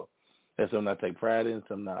saying? So, that's something I take pride in,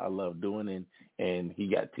 something I love doing. And he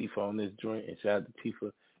got Tifa on this joint. And shout out to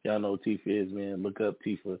Tifa. Y'all know who Tifa is, man. Look up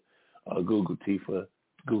Tifa. Google Tifa.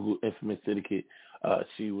 Google Infamous Syndicate.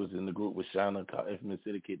 She was in the group with Shauna called Infamous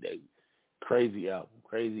Syndicate. That crazy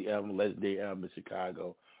album, legendary album in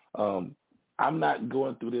Chicago. I'm not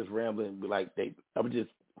going through this rambling like I'm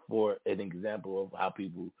just for an example of how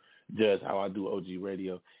people judge how I do OG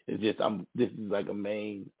radio. It's just this is like a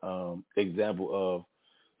main example of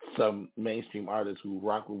some mainstream artists who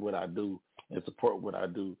rock with what I do and support what I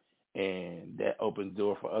do, and that opens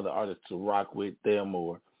door for other artists to rock with them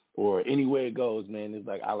or anywhere it goes, man. It's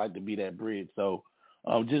like I like to be that bridge. So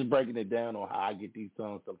just breaking it down on how I get these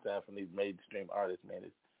songs sometimes from these mainstream artists, man,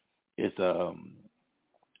 it's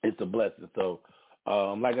a blessing. So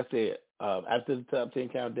like I said, after the top 10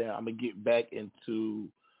 countdown, I'm gonna get back into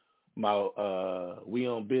my We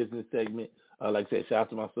On Business segment. Like I said, shout out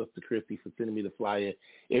to my sister Christy for sending me the flyer.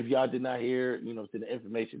 If y'all did not hear, you know, the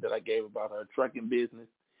information that I gave about her trucking business,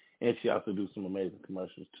 and she also do some amazing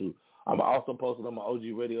commercials too. I'm also posted on my OG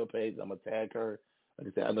radio page. I'm going to tag her. Like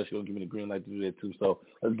I said, I know she's going to give me the green light to do that too. So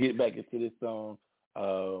let's get back into this song.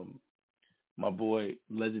 My boy,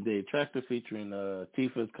 legendary Traxter featuring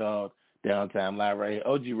Tifa, is called Downtime Live right here.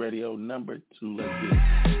 OG Radio number 2. Let's get it.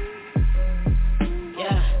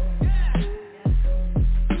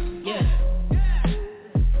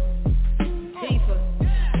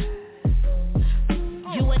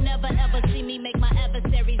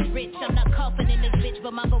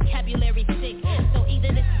 But my vocabulary sick. So either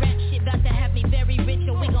this rap shit about to have me very rich,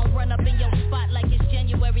 or we gon' run up in your spot like it's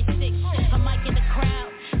January 6th. I might get a crowd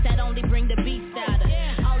that only bring the beast out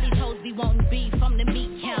of. All these hoes be wanting beef, I'm the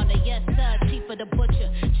meat counter. Yes sir, Tifa the butcher.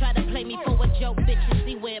 Try to play me for a joke, bitch, and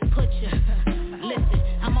see where it put you. Listen,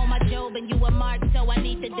 I'm on my job and you a mark, so I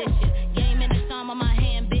need to dish you. Game in the palm of my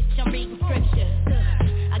hand, bitch, I'm reading scripture.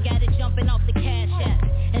 I got it jumping off the cash app,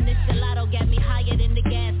 and this gelato got me higher than the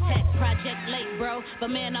gas tax. Project late, bro, but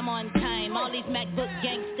man, I'm on time. All these MacBook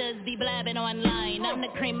gangsters be blabbing online. I'm the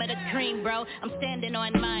cream of the cream, bro. I'm standing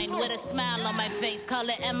on mine with a smile on my face. Call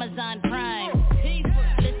it Amazon Prime.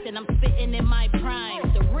 Listen, I'm spitting in my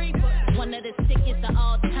prime. The Reaper, one of the sickest of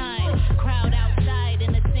all time. Crowd outside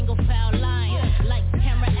in a single foul line. Like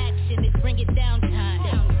camera action, it's bring it down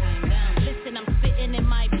time. Listen, I'm spitting in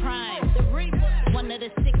my prime. The Reaper, one of the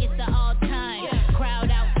sickest of all time. Crowd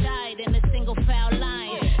outside in a single foul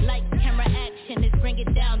line. Like camera action, it's bring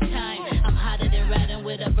it down time. I'm hotter than riding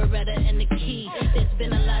with a Beretta and the key. There's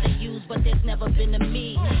been a lot of yous, but there's never been a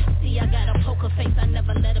me. See, I got a poker face, I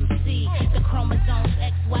never let them see. The chromosomes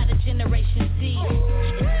X, Y, the generation Z.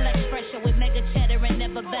 It's flex fresher with mega cheddar and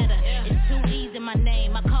never better. It's 2 E's in my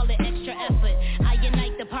name, I call it extra effort. I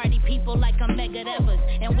unite the party people like I'm Mega Devers.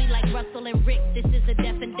 And we like Russell and Rick, this is a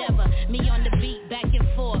deaf endeavor. Me on the beat, back and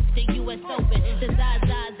forth, the US Open. The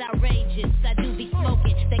Zaza's outrageous, I do be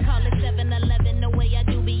smoking. They call it 7-Eleven, the way I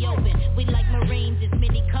do be open. We like Marines, it's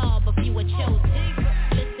mini car, but few are chosen.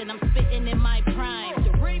 Listen, I'm spitting in my prime.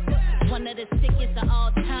 The Reaper, one of the sickest of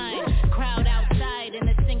all time. Crowd outside in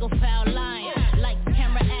a single foul line. Like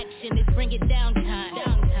camera action, it's bring it down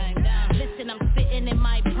time. Listen, I'm spitting in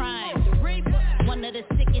my prime. The Reaper, one of the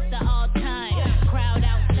sickest of all time. Crowd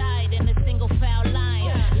outside in a single foul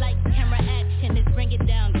line. Like camera action, it's bring it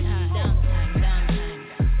down time.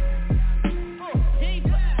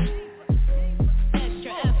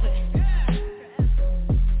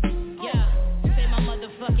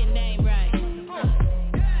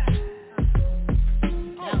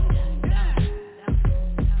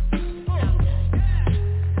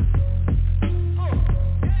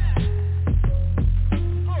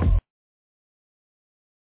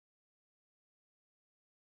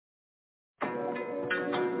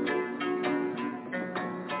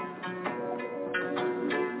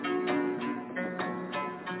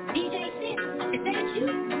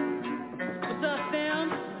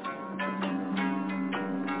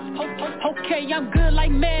 Okay, I'm good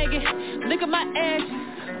like Maggie. Look at my edges.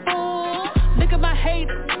 Ooh, look at my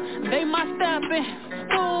haters. They my stopping.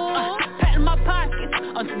 Ooh, patting my pockets.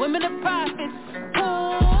 I'm swimming in profits.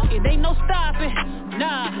 Ooh, it ain't no stopping.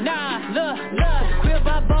 Nah, look. The crib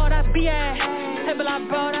I bought, I be at. Table I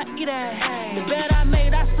brought, I eat at. The bed I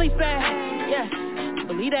made, I sleep at. Yes,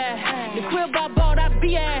 believe that. The crib I bought, I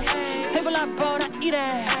be at. Table I brought, I eat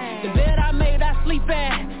at. The bed I made, I sleep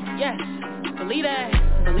at. Yes, believe that.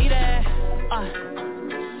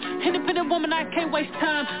 Independent woman, I can't waste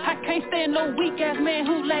time. I can't stand no weak ass man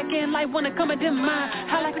who lacking life wanna come and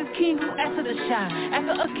demand. I like a king who after the shine,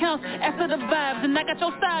 after accounts, after the vibes, and I got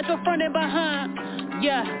your side, your front and behind.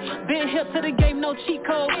 Yeah, been hip to the game, no cheat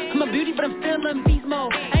code. I'm a beauty, but I'm still in beast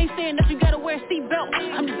mode. I ain't saying that you gotta wear a seatbelt.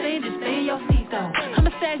 I'm just saying, just stay in your seat though. I'm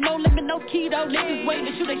a sag, no limit, no keto. Niggas waiting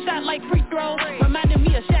to shoot a shot like free throw. Reminding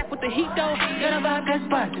me of Shaq with the heat though. Gotta vibe that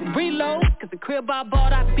spot, reload. Cause the crib I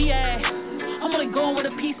bought, I be at. I'm only going with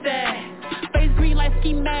a piece that face green like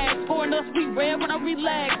ski mask. Pouring us sweet red when I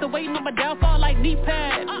relax. The waiting on my downfall like knee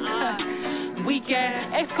pads. Weak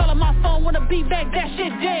ass. Ex calling my phone, wanna be back, that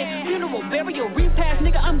shit dead. Funeral, burial, repast,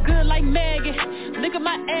 nigga, I'm good like Maggie. Look at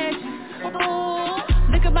my ashes.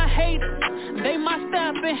 Ooh, look at my haters. They my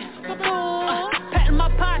stopping. Ooh, patting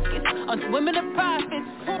my pockets. I'm swimming in profits.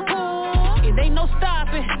 Ooh, it ain't no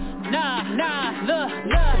stopping. Nah, look.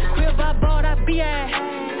 The crib I bought, I be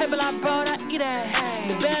at. Table I brought, I eat at.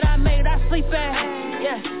 The bed I made, I sleep at.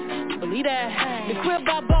 Yes, believe that. The crib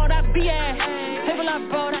I bought, I be at. Table I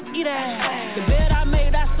brought, I eat at. The bed I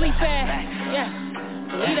made, I sleep at. Yes,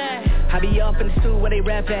 believe that. I be up in the stew where they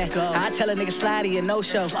rap at. I tell a nigga slidey and no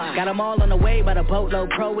show. Got them all on the way by the boatload.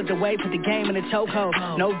 Pro with the way, put the game in the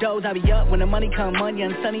chokehold. No doze, I be up when the money come. Money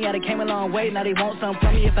and sunny, I done came a long way. Now they want something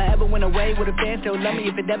from me. If I ever went away with a fan, still love me.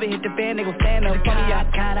 If it never hit the fan, they gon' stand up for me. I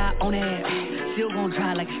got I own it. Still gon'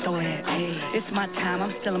 dry like a stolen. It's my time,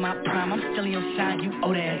 I'm still in my prime. I'm still in your shine, you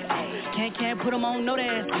owe that. Can't put them on, no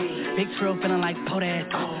that. Big Trill feeling like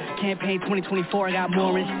POTAS. Campaign 2024, I got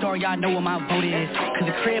more in store. Y'all know what my vote is. Cause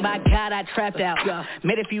the crib I got, I trapped out.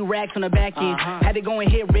 Made a few racks on the back end. Had to go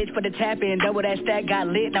and hit rich for the tap in. Double that stack, got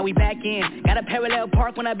lit, now we back in. Got a parallel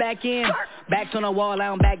park when I back in. Backs on the wall, I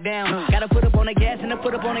don't back down. Gotta put up on the gas and to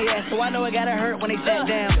put up on the ass. So I know it gotta hurt when they sat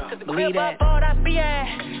down. Cause the crib I bought, I be at.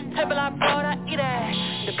 Table I brought, I eat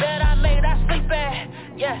at. The bed I made, I sleep at.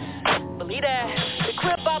 Yes, believe that. The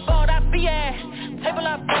crib I bought, I be at. Table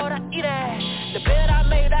I brought, I eat at. The bed I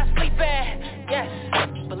made, I sleep at.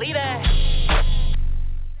 Yes, believe that.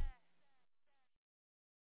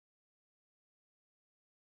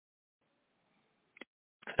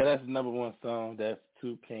 That's the number one song. That's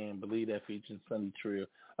Toucan, Believe That, featuring Sunny Trill.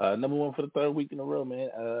 Number one for the third week in a row, man.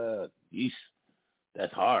 Yeesh,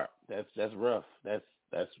 that's hard. That's rough.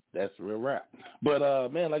 That's real rap.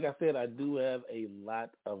 But man, like I said, I do have a lot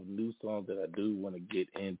of new songs that I do want to get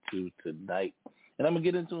into tonight, and I'm gonna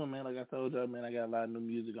get into them, man. Like I told y'all, man, I got a lot of new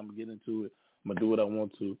music. I'm gonna get into it. I'm gonna do what I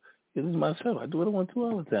want to. This is my show. I do what I want to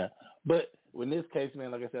all the time. But in this case,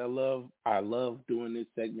 man, like I said, I love doing this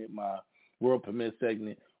segment, my world premiere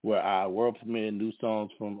segment, where I world premiere new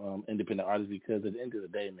songs from independent artists, because at the end of the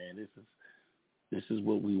day, man, this is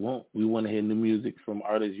what we want. We want to hear new music from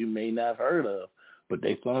artists you may not have heard of, but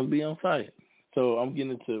they songs be on fire. So I'm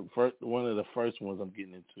getting into one of the first ones I'm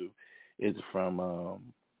getting into is from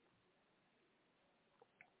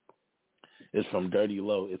Dirty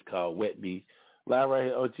Low. It's called Wet Bee. Live right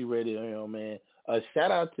here, OG Radio, man. Shout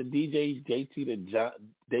out to DJ JT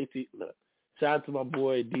shout out to my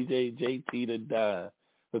boy DJ JT the Don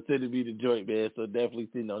for sending me the joint, man. So definitely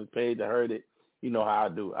sitting on his page. I heard it. You know how I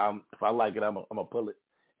do. If I like it, I'm a pull it.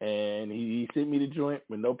 And he sent me the joint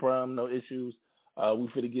with no problem, no issues. We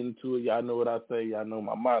finna get into it. Y'all know what I say. Y'all know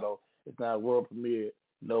my motto. It's not world premiere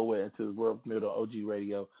nowhere until it's world premiere on OG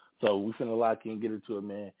Radio. So we finna lock in, get into it,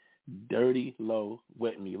 man. Dirty Low,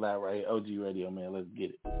 Wet Me, live right here, OG Radio, man. Let's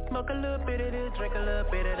get it. Smoke a little bit of this, drink a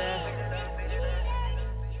little bit of that.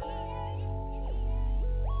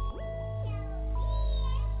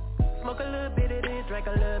 Smoke a little bit of this, drink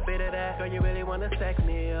a little bit of that. Girl, you really wanna sex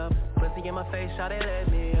me up. Pussy in my face, shawty,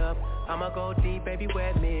 let me up. I'ma go deep, baby,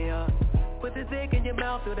 wet me up. Put the dick in your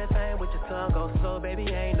mouth, do that thing with your tongue. Go slow, baby,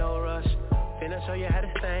 ain't no rush. Finna show you how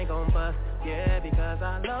this thing gon' bust. Yeah, because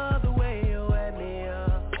I love the way you wet me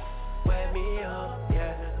up. Wet me up,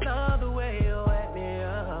 yeah. Love the way you wet me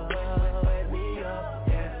up. Wet me up,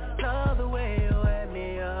 yeah. Love the way you wet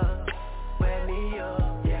me up. Wet me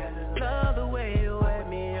up, yeah. Love the way you wet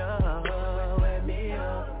me up. Wet me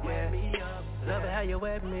up, yeah. Love it how you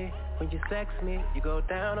wet me. When you sex me, you go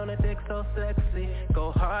down on the dick so sexy.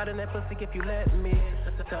 Go hard in that pussy if you let me.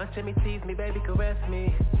 Touch me, tease me, baby, caress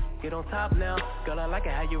me. get on top now. Girl, I like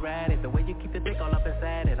it how you ride it, the way you keep the dick all up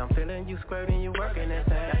inside it. I'm feeling you squirting, you working that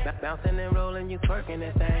thing, bouncing and rolling, you twerking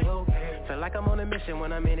that thing. Feel like I'm on a mission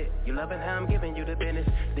when I'm in it. You loving how I'm giving you the business.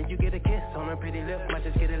 Then you get a kiss on her pretty lips, might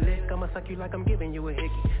just get a lick. I'ma suck you like I'm giving you a hickey.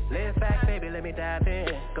 Lay it back, baby, let me dive in.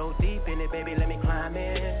 Go deep in it, baby, let me climb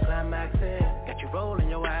in. Climax in, got you rolling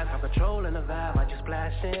your eyes, I'm controlling the vibe. I just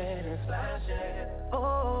splash in and splash in.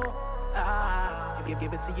 Oh,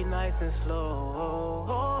 give it to you nice and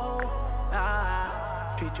slow.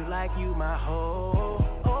 Treat you like you my hoe.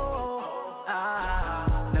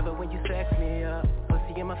 Never when you sex me up.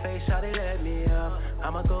 Pussy in my face, shawty let me up.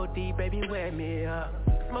 I'ma go deep, baby, wet me up.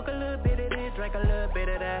 Smoke a little bit of this, drink a little bit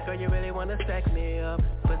of that. Girl, you really wanna sex me up.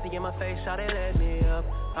 Pussy in my face, shawty let me up.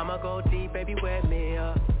 I'ma go deep, baby, wet me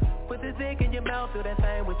up. Put the dick in your mouth, do that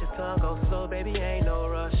thing with your tongue. Go slow, baby, ain't no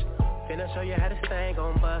rush. Finna show you how this thing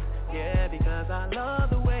gon' bust. Yeah, because I love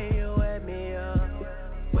the way you wet me up.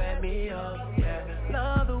 Wet me up, yeah.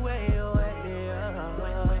 Love the way you wet me up.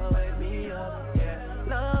 Wet me up, yeah.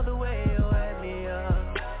 Love the way you wet me up.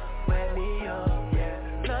 Wet me up, yeah.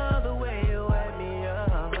 Love the way you wet me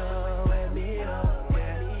up. Wet me up,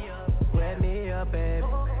 yeah. Wet me up, babe.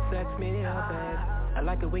 Sex me up, babe. I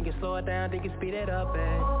like it when you slow it down, then you speed it up,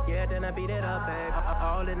 babe. Yeah, then I beat it up, babe.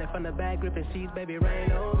 All in it from the back, gripping sheets, baby,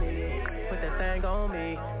 rain on me. Put that thing on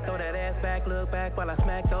me. Throw that ass back, look back while I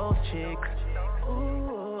smack those chicks.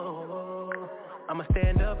 Ooh, I'ma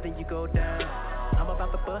stand up, then you go down. I'm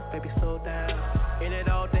about to bust, baby, slow down. In it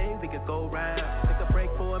all day, we could go round. Take a break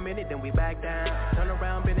for a minute, then we back down. Turn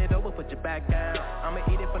around, bend it over, put your back down. I'ma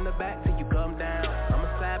eat it from the back till you come down.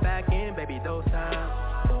 I'ma slide back in, baby, those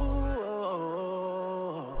times.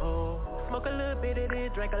 Smoke a little bit of this,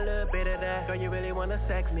 drink a little bit of that. Girl, you really wanna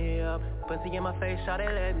sex me up. Pussy in my face, shawty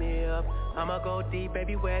let me up. I'ma go deep,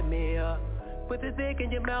 baby, wet me up. Put the dick in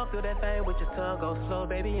your mouth, do that thing with your tongue. Go slow,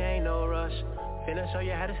 baby, ain't no rush. Finna show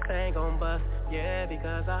you how this thing gon' bust. Yeah,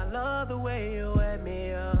 because I love the way you wet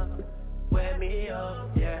me up. Wet me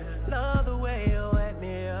up, yeah. Love the way you wet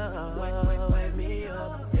me up. Wet me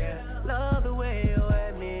up, yeah. Love the way you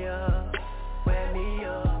wet me up. Wet me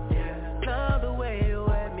up, yeah. Love the way you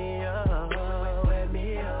wet me up.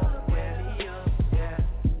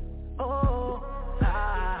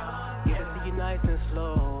 Nice and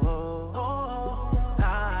slow.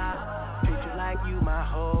 Treat you like you my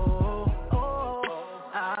hoe.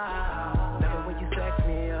 Never when you sex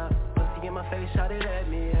me up. Pussy in my face, shawty let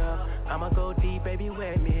me up. I'ma go deep, baby,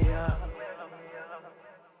 wet me up.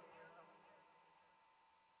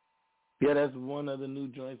 Yeah, that's one of the new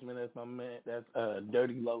joints, man. That's my man. That's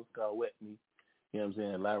Dirty Low called Wet Me. You know what I'm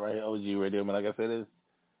saying? Live right here, OG Radio, man. Like I said,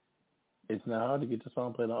 it's not hard to get the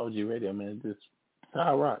song played on OG Radio, man. It's how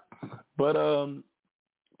I rock. But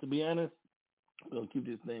to be honest, we're going to keep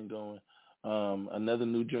this thing going. Another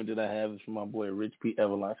new joint that I have is from my boy Rich P.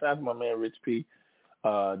 Everline. Shout out to my man Rich P.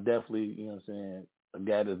 Definitely, you know what I'm saying, a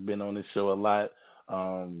guy that's been on this show a lot.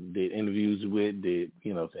 Did interviews with, you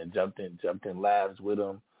know what I'm saying, jumped in lives with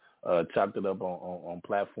him, chopped it up on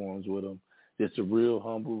platforms with him. Just a real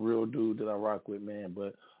humble, real dude that I rock with, man.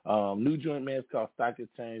 But new joint, man, it's called Stock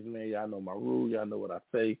Exchange, man. Y'all know my rule. Y'all know what I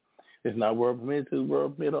say. It's not world permitted to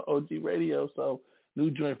world permitted on OG Radio. So new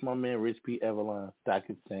joint from my man Rich P. Everline, Stock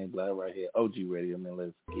Exchange, live right here, OG Radio, man.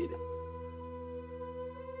 Let's get it.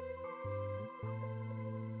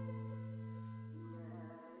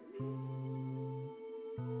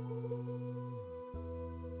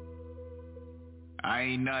 I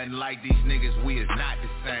ain't nothing like these niggas, we is not the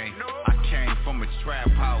same. I came from a trap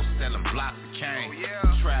house selling blocks of cane.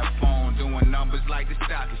 Trap phone doing numbers like the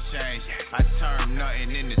stock exchange. I turned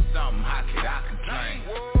nothing into something, how could I complain?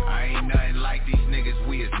 I ain't nothing like these niggas,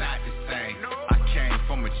 we is not the same. I came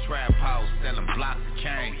from a trap house selling blocks of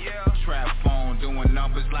cane. Trap phone doing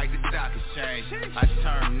numbers like the stock exchange. I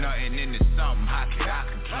turned nothing into something, how could I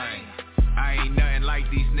complain? I ain't nothing like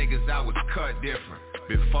these niggas, I was cut different.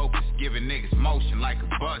 Been focused, giving niggas motion like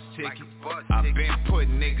a bus ticket. I've been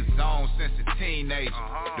putting niggas on since a teenager.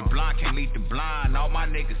 The blind can't lead the blind, all my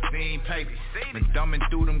niggas seen paper. Been thumbing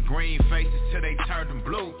through them green faces till they turned them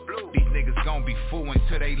blue. These niggas gon' be fool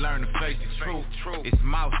until they learn to face the truth. It's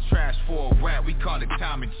mouse trash for a rap, we call it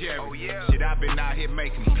Tom and Jerry. Shit, I been out here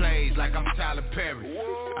making plays like I'm Tyler Perry.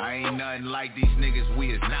 I ain't nothing like these niggas,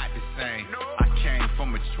 we is not the same. I came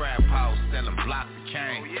from a trap house selling blocks of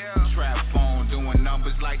cane. Trap phone doing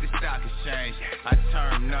numbers like the stock exchange. I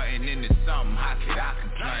turned nothing into something, how could I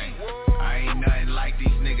complain? I ain't nothing like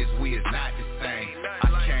these niggas, we is not the same. I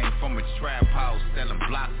came from a trap house selling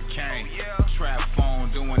blocks of cane. Trap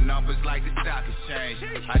phone doing numbers like the stock exchange.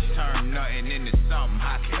 I turned nothing into something,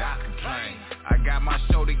 how could I complain? I got my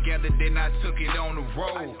show together, then I took it on the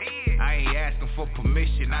road. I ain't asking for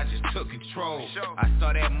permission, I just took control. I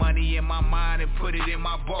saw that money in my mind and put it in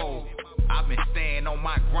my bowl. I've been staying on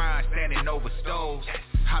my grind, standing over stoves.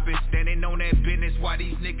 I've been standing on that business while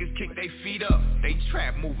these niggas kick they feet up. They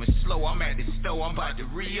trap moving slow, I'm at the store, I'm about to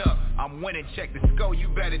re-up. I'm winning, check the score, you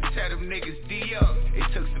better tell them niggas D up. It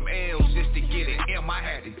took some L's just to get an M, I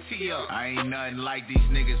had to T up. I ain't nothing like these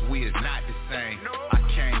niggas, we is not the same. I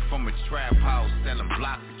came from a trap house, selling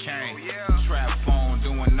blocks of cane. Trap phone,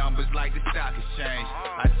 doing numbers like the stock exchange.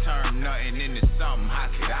 I turned nothing into something, how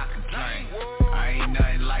could I complain? I ain't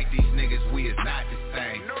nothing like these niggas, we is not the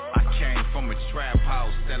same. I came from a trap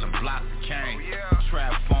house, selling blocks of cane.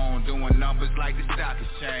 Trap phone, doing numbers like the stock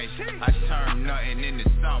exchange. I turned nothing into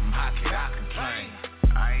something, how could I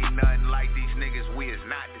complain? I ain't nothing like these niggas, we is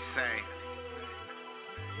not the same.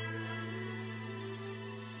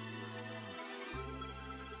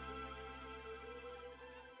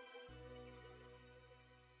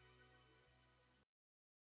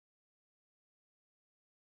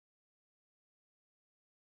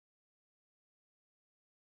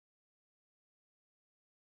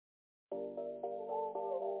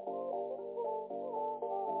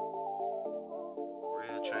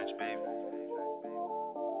 Trench, baby.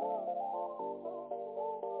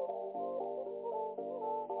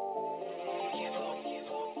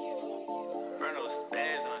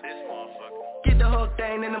 Get the whole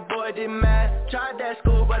thing and the boy did mad. Tried that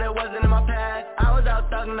school but it wasn't in my path. I was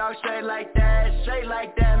out thugging out straight like that. Straight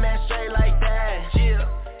like that, man, straight like that. Yeah,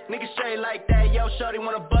 nigga straight like that. Yo, shorty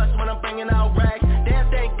wanna bust when I'm bringing out racks.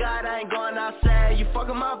 Damn, thank God I ain't going outside. You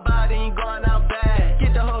fucking my body, ain't going out bad.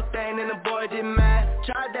 Get the whole thing and the boy did mad.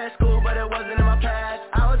 Tried that school but it wasn't in my past.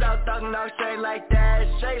 I was out thugging out straight like that.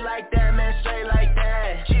 Straight like that, man, straight like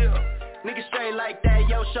that. Yeah, nigga straight like that.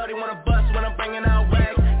 Yo, shorty wanna bust when I'm bringing out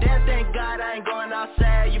racks. Damn, thank God I ain't going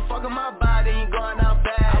outside. You fucking my body, ain't going out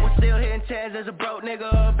bad. I was still hitting tens as a broke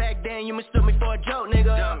nigga. Back then you mistook me for a joke,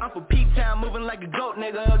 nigga. I'm from Peep Town, moving like a goat,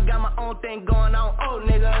 nigga. Got my own thing going on, old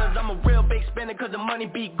niggas. I'm a real big spender cause the money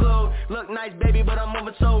be glued. Look nice, baby, but I'm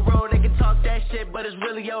moving so road. They can talk that shit, but it's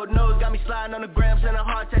really old news. Got me sliding on the gram, sending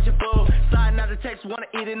hard touching boo. Sliding out the text, wanna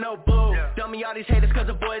eat it, no boo. Dummy all these haters cause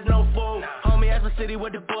the boy's no fool. Homie, that's my city,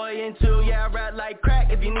 what the boy into. Yeah, I rap like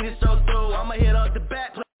crack, if you need it so through. I'ma hit off the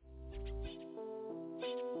bat.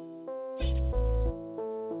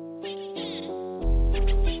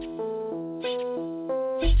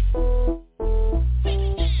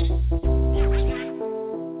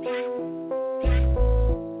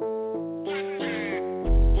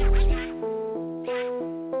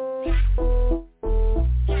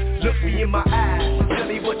 Look me in my eyes, tell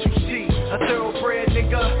me what you see. A thoroughbred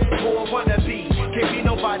nigga, who I wanna be. Can't be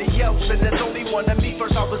nobody else, and there's only one of me.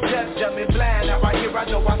 First I was deaf, dumb and blind, now right here I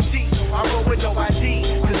know I see. I roll with no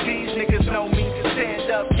ID, cause these niggas know me.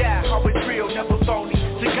 Stand up, yeah, always real, never phony.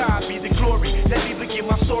 To God be the glory, let me begin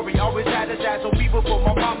my story. Always had his eyes on me before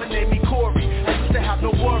my mama named me Corey. I used to have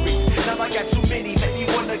no worries, now I got too many. Make me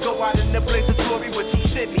wanna go out in the blaze of glory with you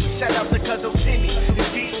send me. Shout out to cousin Timmy, if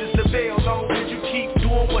Jesus the veil, long as you keep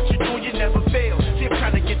doing what you do, you never fail. Still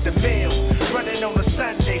trying to get the mail, running on a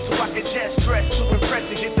Sunday so I can just dress to impress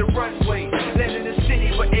and hit the runway. Land in the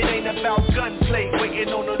city, but it ain't about gunplay.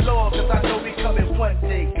 Waiting on the Lord, cause I know we coming one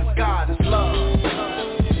day. Cause God is love,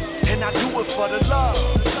 and I do it for the love.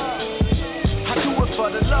 I do it for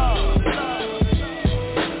the love,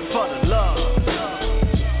 for the love.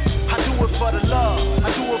 I do it for the love,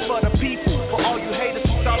 I do it for the people. For all you haters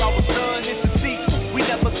who thought I was done, it's a sequel. We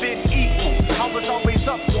never been equal, I was always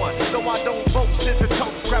up one. So I don't vote, scissor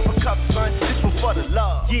toast, grab a cup, son. This one for the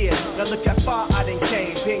love. Yeah, now look how far I done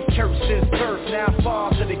came. Been cursed since birth, now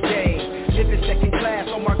far to the game. Living second class,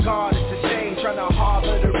 oh my God, it's a shame. Trying to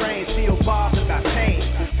harbor the rain, still bothered by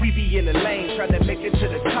pain. We be in the lane, trying to make it to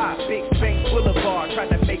the top. Big Bank Boulevard, trying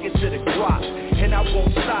to make it to the guap. And I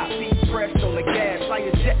won't stop, feet pressed on the gas. Fire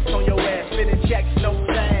jets on your ass, spinning checks, no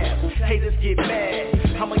tabs. Haters get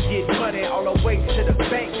mad, I'ma get money all the way to the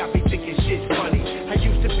bank. I be thinking shit's funny. I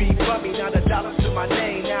used to be bummy, now the dollar to my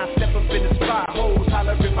name. Now I step up in the spot, hoes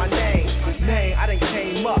hollering my name. Man, I done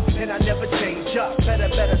came up, and I never change up.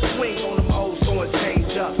 Better swing on them hoes, so and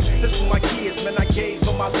change up. This for my kids, man, I gave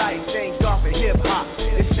them my life. Thank God for hip-hop,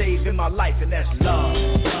 it's saving my life, and that's love.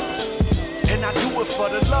 And I do it for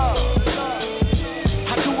the love.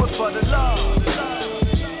 I do it for the love.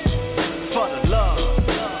 For the love.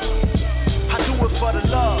 I do it for the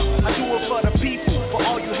love. I do it for the people. For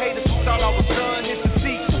all you haters who thought I was done, it's a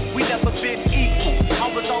sequel. We never been equal,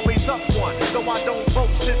 I was always up one. So I don't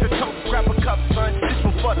vote, scissor toast, grab a cup, son. This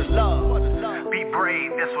one for the love. Be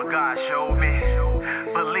brave, that's what God showed me.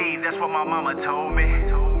 Believe, that's what my mama told me.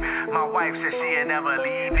 My wife said she'll never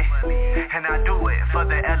leave me, and I do it for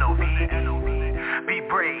the L-O-V-E. Be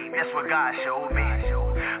brave, that's what God showed me.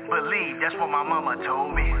 Believe, that's what my mama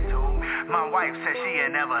told me. My wife said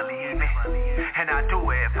she'll never leave me, and I do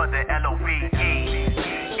it for the L-O-V-E.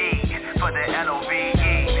 E for the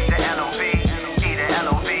L-O-V-E. The L-O-V-E, the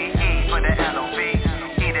L-O-V-E. For the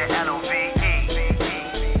L-O-V-E, the L-O-V-E.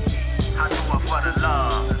 I do it for the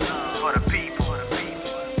love, for the people.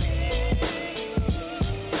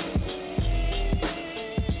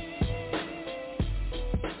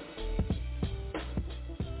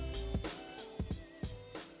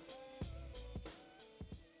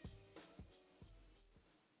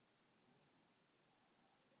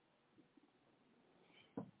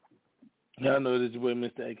 Y'all know this boy,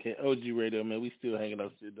 Mr. AK, OG Radio, man. We still hanging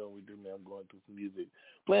out, still doing what we do, man. I'm going through some music,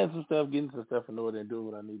 playing some stuff, getting some stuff in order, and doing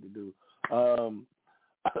what I need to do.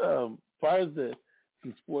 Far as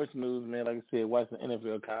some sports news, man, like I said, watching the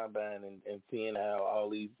NFL Combine and seeing how all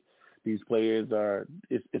these players are,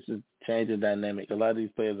 it's a changing dynamic. A lot of these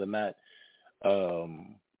players are not,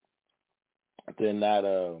 they're not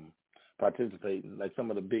participating. Like some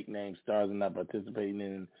of the big name stars are not participating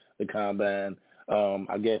in the Combine.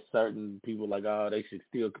 I guess certain people like, oh, they should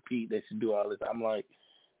still compete. They should do all this. I'm like,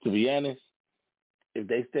 to be honest, if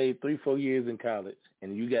they stayed 3-4 years in college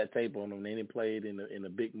and you got tape on them, they didn't play it in a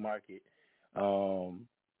big market.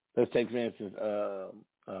 Let's take, for instance,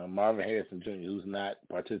 Marvin Harrison Jr., who's not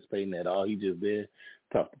participating at all. He just there,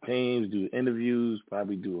 talk to teams, do interviews,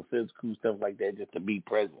 probably do a physical, stuff like that just to be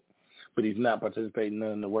present. But he's not participating in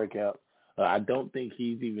none of the workouts. I don't think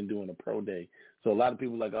he's even doing a pro day. So a lot of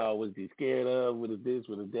people are like, oh, what's he scared of? What is this?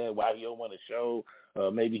 What is that? Why he don't want to show?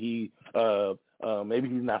 Maybe he's not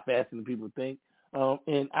faster than people think.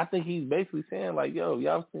 And I think he's basically saying like, yo,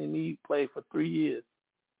 y'all seen me play for 3 years.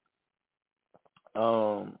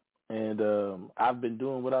 I've been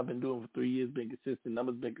doing what I've been doing for 3 years, been consistent,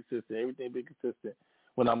 numbers been consistent, everything been consistent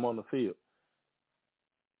when I'm on the field.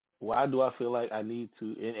 Why do I feel like I need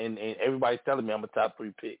to? And everybody's telling me I'm a top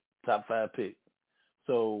 5 pick.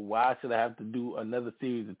 So why should I have to do another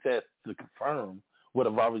series of tests to confirm what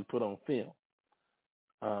I've already put on film?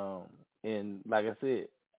 And like I said,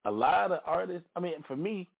 a lot of artists, I mean, for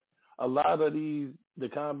me, a lot of the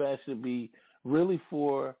Combine should be really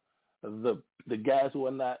for the guys who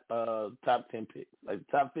are not top 10 picks, like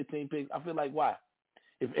top 15 picks. I feel like, why?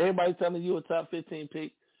 If everybody's telling you a top 15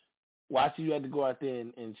 pick, why should you have to go out there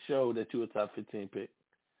and show that you're a top 15 pick?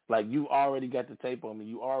 Like, you already got the tape on me.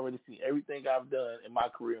 You already see everything I've done in my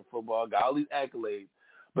career in football. Got all these accolades.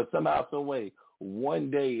 But somehow, some way,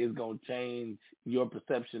 one day is going to change your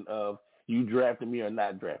perception of you drafting me or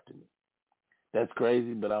not drafting me. That's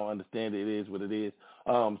crazy, but I don't understand it. It is what it is.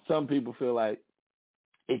 Some people feel like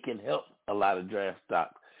it can help a lot of draft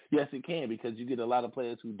stock. Yes, it can, because you get a lot of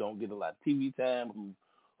players who don't get a lot of TV time,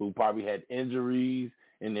 who probably had injuries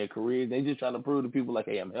in their careers. They just trying to prove to people like,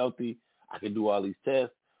 hey, I'm healthy. I can do all these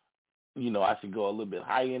tests. You know, I should go a little bit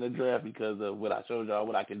higher in the draft because of what I showed y'all,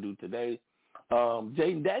 what I can do today.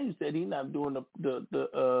 Jaden Daniels said he's not doing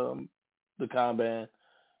the Combine.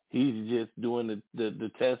 He's just doing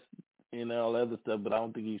the test and all other stuff, but I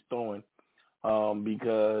don't think he's throwing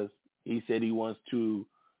because he said he wants to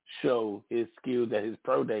show his skills at his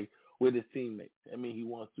pro day with his teammates. I mean, he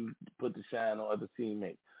wants to put the shine on other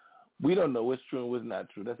teammates. We don't know what's true and what's not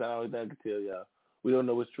true. That's the only thing I can tell y'all. We don't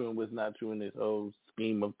know what's true and what's not true in this whole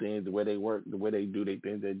scheme of things, the way they work, the way they do the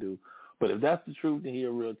things they do. But if that's the truth, then he's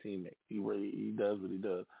a real teammate. He does what he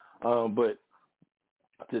does. But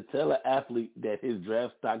to tell an athlete that his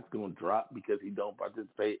draft stock's going to drop because he don't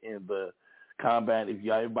participate in the Combine, if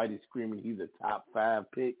everybody's screaming he's a top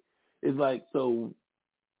 5 pick, it's like, so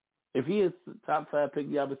if he is top 5 pick,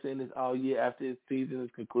 y'all been saying this all year after his season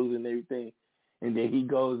is concluded and everything, and then he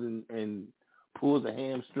goes and pulls a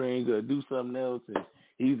hamstring or do something else, and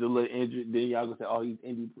he's a little injured, then y'all gonna say, oh, he's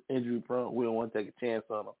injury prone. We don't want to take a chance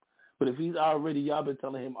on him. But if he's already, y'all been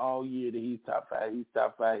telling him all year that he's top 5, he's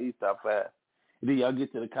top 5, he's top 5. And then y'all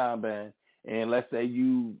get to the Combine, and let's say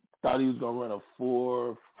you thought he was gonna run a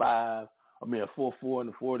 4.4 in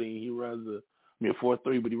the 40, and he runs a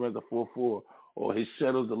 4.3, but he runs a 4.4, or his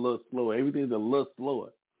shuttle's a little slower. Everything's a little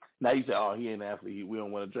slower. Now you say, oh, he ain't an athlete. We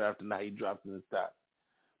don't want to draft him. Now he drops in the stock.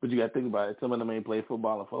 But you got to think about it. Some of them ain't played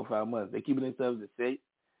football in 4 or 5 months. They keeping themselves in shape.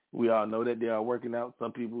 We all know that they are working out.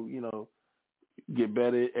 Some people, get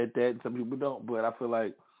better at that. Some people don't. But I feel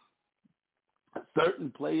like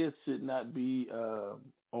certain players should not be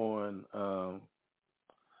on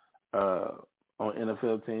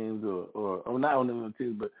NFL teams or not on NFL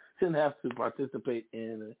teams, but shouldn't have to participate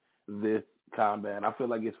in this Combine. I feel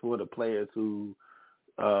like it's for the players who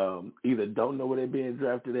either don't know where they're being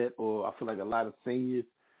drafted at, or I feel like a lot of seniors.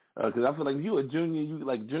 Because I feel like if you a junior, you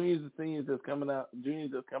like juniors and seniors that's coming out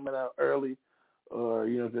early, or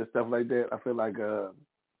stuff like that. I feel like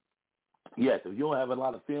yes, if you don't have a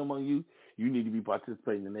lot of film on you, you need to be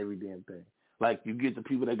participating in every damn thing. Like you get the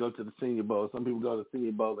people that go to the Senior Bowl. Some people go to the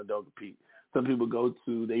Senior Bowl and don't compete. Some people go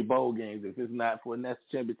to their bowl games. If it's not for a national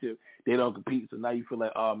championship, they don't compete. So now you feel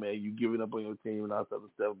like, oh man, you giving up on your team and all that other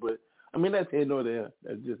stuff. But I mean, that's here nor there.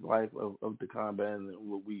 That's just life of the combat and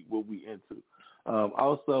what we into.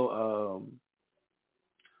 Also,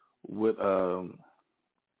 what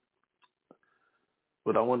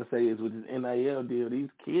I want to say is with this NIL deal, these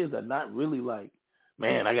kids are not really like,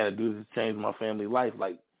 man, I got to do this to change my family life.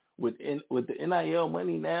 Like with the NIL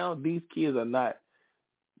money now, these kids are not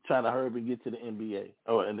trying to hurry up and get to the NBA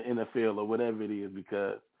or in the NFL or whatever it is,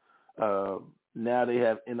 because now they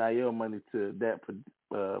have NIL money that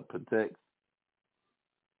protects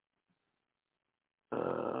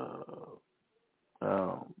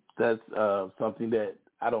that's something that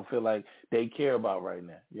I don't feel like they care about right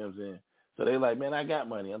now. You know what I'm saying? So they like, man, I got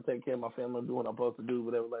money. I'm taking care of my family. I'm doing what I'm supposed to do,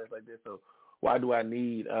 whatever like that. So why do I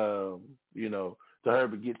need to hurry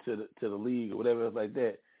up and get to the league or whatever like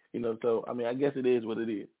that? So I mean, I guess it is what it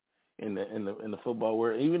is in the football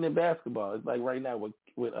world, even in basketball. It's like right now with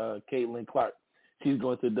Caitlin Clark, she's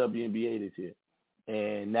going to the WNBA this year,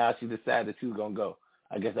 and now she decided that she's gonna go.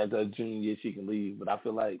 I guess after her junior year she can leave, but I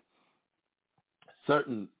feel like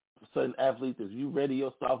certain athletes, if you ready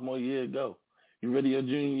your sophomore year, go. You ready your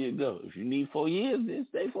junior year, go. If you need 4 years, then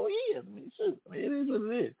stay 4 years. I mean, shoot, it is what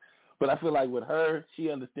it is. But I feel like with her,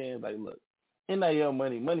 she understands. Like, look, NIL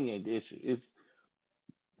money ain't the issue.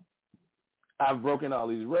 I've broken all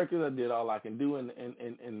these records. I did all I can do in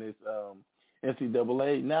this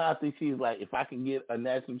NCAA. Now I think she's like, if I can get a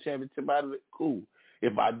national championship out of it, cool.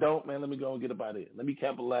 If I don't, man, let me go and get up out of it. Let me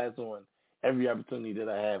capitalize on every opportunity that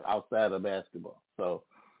I have outside of basketball. So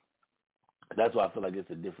that's why I feel like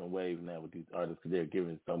it's a different wave now with these artists, because they're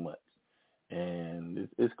giving so much. And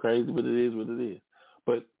it's crazy, but it is what it is.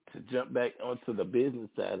 But to jump back onto the business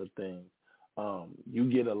side of things,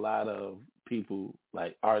 you get a lot of people,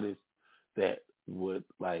 like artists, that would,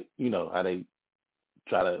 like, how they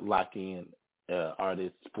try to lock in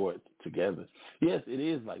artists, sports together. Yes, it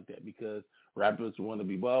is like that, because rappers want to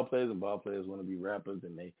be ball players and ball players want to be rappers,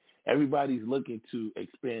 and everybody's looking to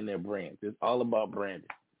expand their brands. It's all about branding.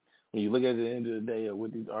 When you look at it at the end of the day,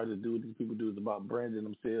 what these artists do, what these people do, is about branding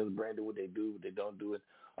themselves, branding what they do, what they don't do, it,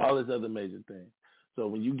 all this other major things. So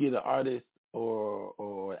when you get an artist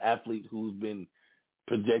or athlete who's been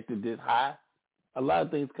projected this high, a lot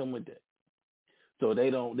of things come with that. So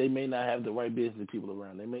they may not have the right business people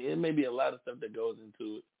around. It may be a lot of stuff that goes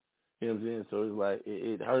into it. You know what I'm saying? So it's like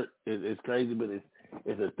it hurt. It's crazy, but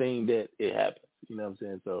it's a thing that it happens. You know what I'm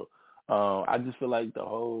saying? So I just feel like the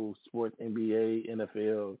whole sports, NBA,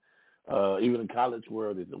 NFL, even the college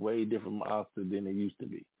world is a way different monster than it used to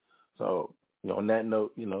be. So on that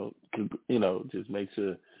note, just make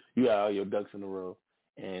sure you have all your ducks in a row.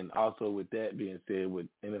 And also with that being said, with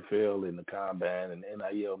NFL and the combine and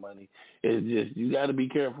NIL money, it's just, you got to be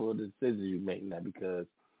careful of the decisions you make now, because,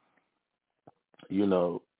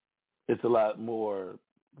 it's a lot more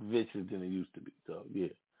vicious than it used to be. So, yeah.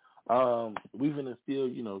 We're going to still,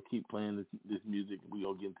 keep playing this music. We're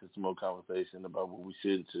going to get into some more conversation about what we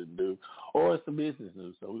should and shouldn't do, or some business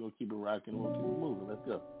news. So we're going to keep it rocking. We'll keep it moving. Let's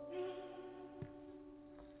go.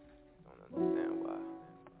 I don't understand why.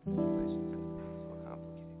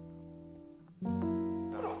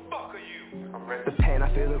 The pain,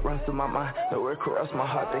 I feel it runs through my mind. The word corrupts my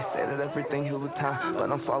heart. They say that everything heals with time, but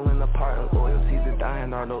I'm falling apart and loyalties are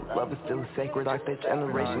dying. Our love is still sacred. Like that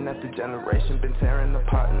generation after generation been tearing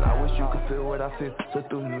apart. And I wish you could feel what I feel. Look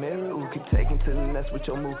through the mirror, who keep taking to the nest with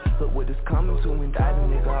your move. Look what it's coming to and die the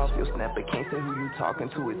nigga off your snap. But can't say who you talking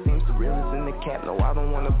to. It seems the real is in the cap. No, I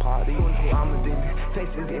don't wanna party. I'm a demon,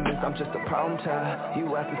 facing demons. I'm just a problem child. You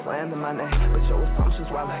have to slander my name, but your assumptions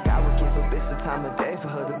why, like I would give a bitch the time of day for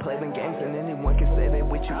her to play them games, and anyone can say they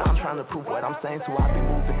with you. I'm trying to prove what I'm saying, so I be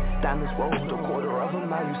moving down this road. A quarter of a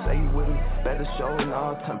mile, you say you with me. Better show and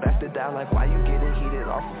all, turn back to die. Like why you getting heated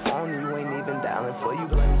off the phone? You ain't even dialing for you.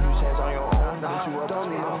 Blame you change on your own. But you up, don't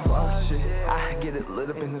need no fuck shit. I get it lit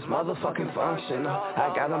up in this motherfucking function.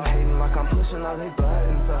 I got them hating like I'm pushing all they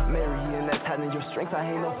buttons up. Mary and that's hiding your strength. I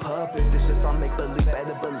ain't no puppet. This just all make believe.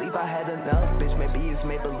 Better believe I had enough, bitch. Maybe it's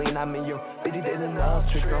Maybelline. I'm in your bitty did enough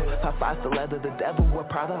trick, though. Top 5 stiletto, the devil, we're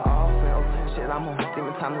proud of all films. Shit, I'm on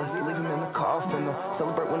demon time, let's leave him in the coffin, though.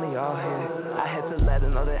 Celebrate when they all hit it. I had had to let her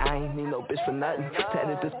know that I ain't need no bitch for nothing.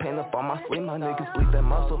 Tatted this pain up on my sleeve, my niggas bleed that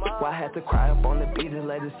muscle. Why I had to cry up on the beat and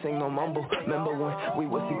let it sing no mumble. Remember when we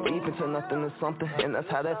was deep into nothing to something, and that's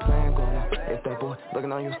how that plan go. If that boy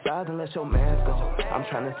looking on your side, then let your man go. I'm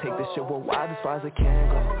trying to take this shit worldwide as far as it can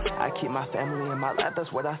go. I keep my family in my life,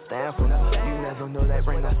 that's what I stand for. You never know that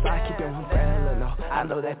rain outside, keep your umbrella, no. I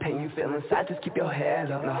know that pain you feel inside, just keep your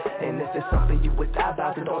head up, no. And if it's something you would die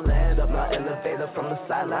about, then don't let up, no. Elevate up from the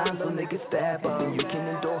sidelines, so niggas stab up, and you can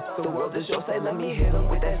endure. The world is yours, say let me hit them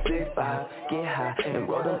with that 6-5. Get high, and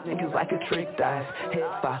roll them niggas like a trick dice. Hit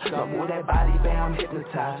 5, no move that body, bam, I'm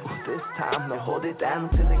hypnotized. This time, no hold it down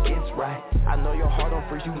until it gets right. I know your heart on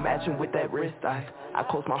freeze, you matching with that wrist ice. I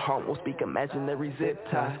close my heart, won't speak imaginary zip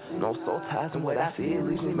ties. No soul ties, and what I see, it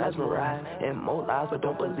leaves me mesmerized. And more lies, but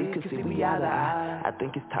don't believe, cause see we out of eye. I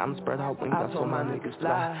think it's time to spread our wings out so my niggas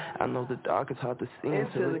fly. I know the dark is hard to see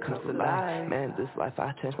until it comes to light. Man, this life,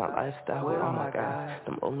 I changed my lifestyle with all my guys.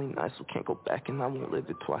 Them only nights who can't go back and I won't live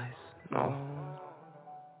it twice, no.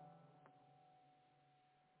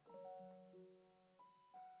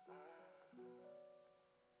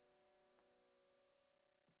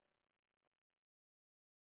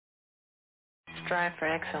 Strive for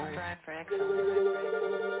excellence. Strive for excellence.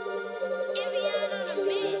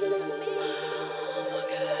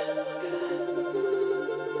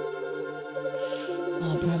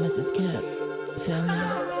 All promises kept. Feel me?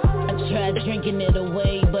 I tried drinking it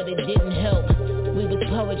away, but it didn't help. We was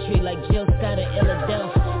poetry like Jill Scott of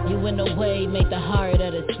Philadelphia. You in the way, make the heart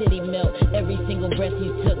of the city melt. Every single breath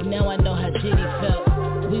you took, now I know how Diddy felt.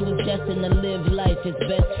 We was destined to live life as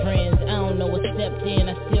best friends. I don't know what stepped in,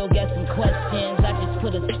 I still got some questions. I just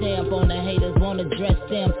put a stamp on the haters, won't address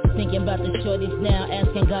them. Thinking about the shorties now,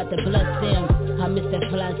 asking God to bless them. I miss that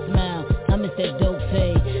fly smile, I miss that dope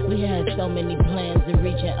fade. We had so many plans to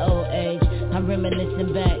reach an old age. I'm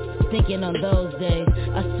reminiscing back, thinking on those days.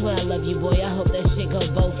 I swear I love you, boy, I hope that shit go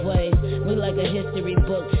both ways. We like a history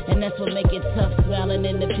book, and that's what make it tough. Smiling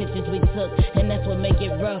in the pictures we took, and that's what make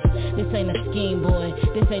it rough. This ain't a scheme, boy,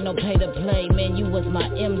 this ain't no pay to play. Man, you was my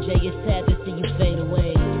MJ, it's sad to see you fade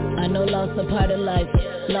away. I know lost a part of life,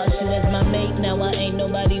 lost you as my mate, now I ain't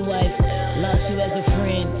nobody wife. Lost you as a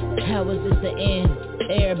friend, how was this the end?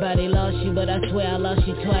 Everybody lost you, but I swear I lost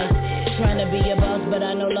you twice. Trying to be a boss, but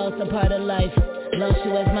I know lost a part of life. Lost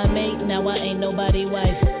you as my mate, now I ain't nobody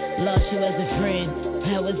wife. Lost you as a friend,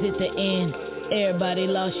 how was it the end? Everybody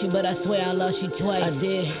lost you, but I swear I lost you twice. I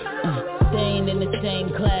did. Staying in the same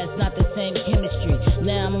class, not the same chemistry.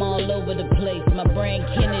 Now I'm all over the place, my brain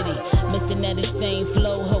Kennedy. Missing that same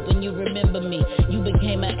flow, hoping you remember me. You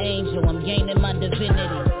became an angel, I'm gaining my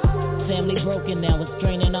divinity. Family broken now, it's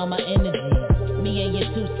draining all my energy. Me and your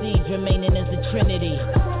two seeds remaining as a trinity.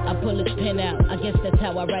 I pull his pen out, I guess that's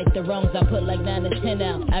how I right the wrongs. I put like 9 to 10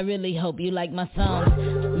 out. I really hope you like my songs.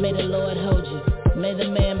 May the Lord hold you, may the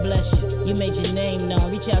man bless you. You made your name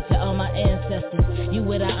known, reach out to all my ancestors. You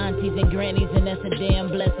with our aunties and grannies, and that's a damn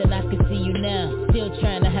blessing. I can see you now, still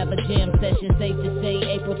trying to have a jam session. Safe to say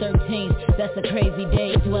April 13th, that's a crazy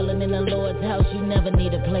day. Dwelling in the Lord's house, you never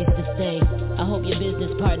need a place to stay. I hope your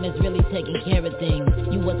business partner's really taking care of things.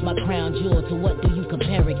 You was my crown jewel, to what do you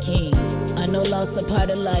compare a king? I know lost a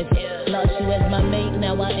part of life, lost you as my mate,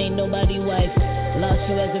 now I ain't nobody wife. Lost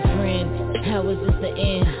you as a friend, how was this the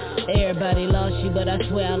end? Everybody lost you, but I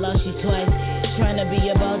swear I lost you twice. Trying to be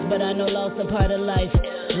your boss, but I know lost a part of life.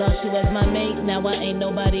 Lost you as my mate, now I ain't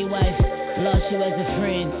nobody wife. Lost you as a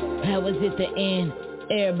friend, how was it the end?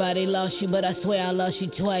 Everybody lost you, but I swear I lost you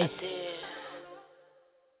twice.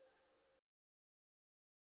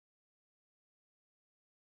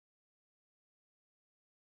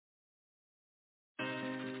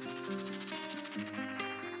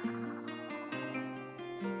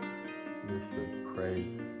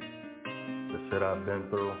 Shit I've been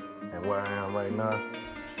through and where I am right now,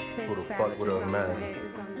 who the fuck would have imagined?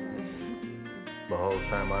 The whole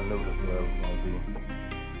time I knew this was gonna be.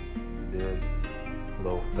 You did.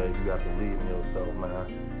 Little faith, you got to believe in yourself, man.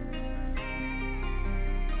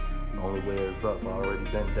 The only way is up, I already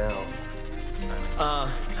been down.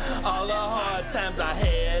 All the hard times I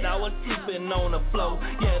had, I was sleeping on the floor.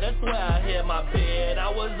 Yeah, that's where I had my bed.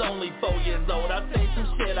 I was only 4 years old. I think some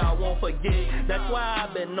shit I won't forget. That's why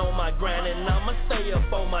I've been on my grind and I'ma stay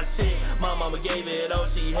up on my shit. My mama gave it all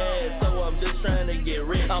she had, so I'm just trying to get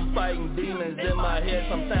rich. I'm fighting demons in my head.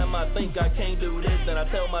 Sometimes I think I can't do this, and I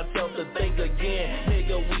tell myself to think again.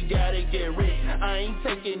 Nigga, we gotta get rich. I ain't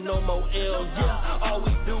taking no more L's. Yeah, all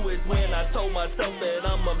we do is win. I told myself that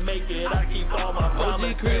I'ma make it. I keep all my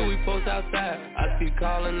promises. OG crib, we post outside. I keep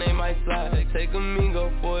calling, they might slide. Take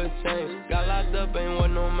amigo for a change. Got locked up, ain't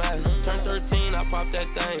want no match. Turn 13, I popped that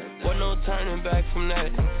thing. Wasn't no turning back from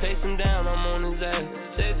that. Chase him down, I'm on his ass.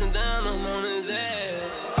 Chase him down, I'm on his ass.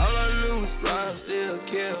 All I knew was rhyme, still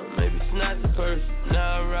kill. Maybe snatch a purse.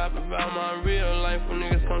 Now I rap about my real life when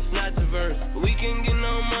niggas come snatch a verse. We couldn't get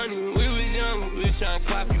no money, we was young, we tryna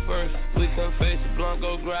clap you first. We couldn't face the blunt,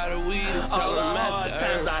 go grab the weed and tell them hard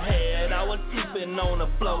times I had, I was sleeping on the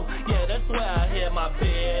floor. Yeah, that's where I had my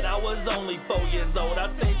bed. I was only 4 years old. I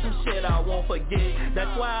think some shit I won't forget.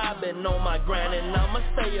 That's why I've been on my grind and I'ma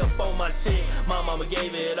stay up on my shit. My mama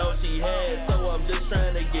gave it all she had, so I'm just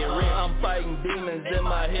trying to get rich. I'm fighting demons in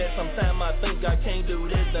my head. Sometimes I think I can't do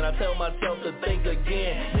this, and I tell myself to think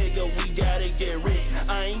again. Nigga, we gotta get rich.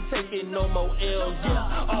 I ain't taking no more L's.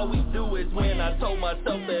 Yeah, all we do is win. I told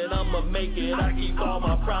myself that I'ma make it. I keep all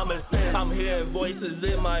my promises. I'm hearing voices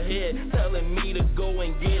in my head telling me to go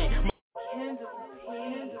and get it.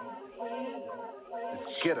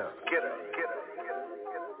 Get her.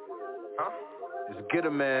 Huh? Just get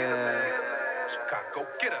her, man. Chicago,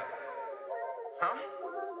 get her. Huh?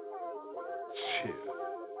 Shit.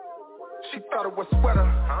 She thought it was sweater.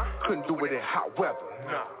 Huh? Couldn't do it in hot weather.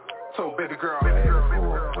 No. So baby girl. Wait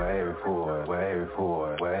for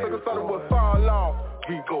it. Niggas thought it would fall off.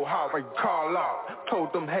 He go hard like call off.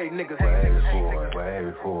 Told them, hey niggas.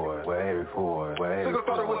 Wait for it. Niggas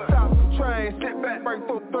thought it was top the train. Sit back, right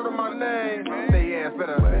foot third of my name. They ass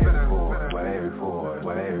better. Wait for it.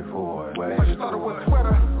 Niggas thought it was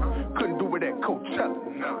sweater. Couldn't do it at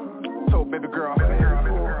Coachella. So baby girl. Wait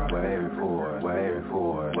for it.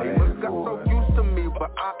 They must got so used to me,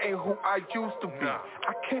 but I ain't who I used to be.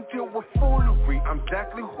 I can't deal with foolery. I'm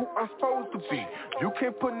exactly who I'm supposed to be. You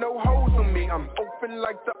can't put no holes in me. I'm open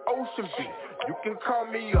like the ocean be. You can call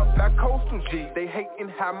me up like Coastal G. They hating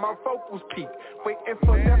how my vocals peak. Waiting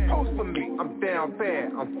for that post for me. I'm down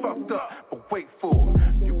bad, I'm fucked up, but wait for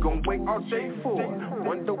it. You gon' wait all day for it.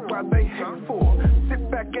 Wonder why they hate for it.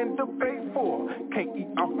 Sit back and debate for it. Can't eat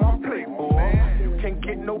off my plate, boy. You can't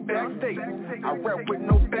get no backstage. I rap with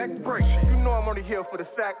no back break. You know I'm only here for the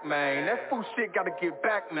sack, man. That fool shit gotta get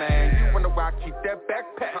back, man. You wonder why I keep that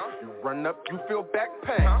backpack. You run up, you feel back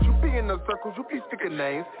pain. You be in the circles, you be sticking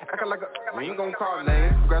names. Acting like a, we ain't gon' call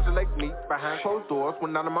names. Congratulate me behind closed doors.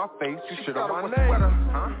 When out of my face, you shit on my name.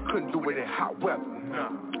 Couldn't do it in hot weather.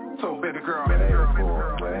 So baby girl, wait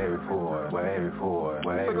for it.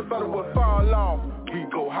 Niggas thought it would fall off. He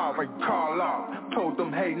go hard like call off. Told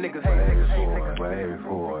them, hey niggas. Wait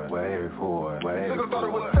for it. Niggas thought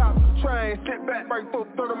it was top the train. Sit back, right foot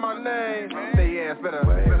third of my name. They ass better.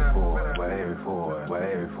 Wait for it.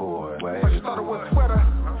 Niggas thought it was sweater.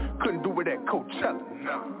 Couldn't do it at Coachella.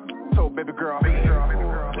 So baby girl, wait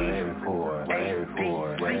for it.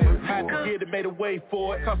 Had to get it, made a way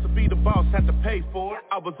for it. Cost to be the boss, had to pay for it.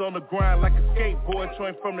 I was on the grind like a skateboard.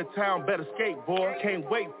 Train from the town, better skateboard. Can't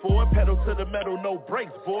wait for it, pedal to the metal, no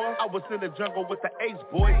brakes, boy. I was in the jungle with the ace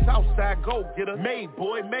boy. Southside go getter, made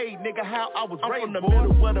boy, made nigga how I was raised. I'm from the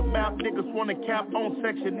middle of the map, niggas wanna cap on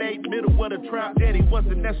section 8. Middle of the trap, daddy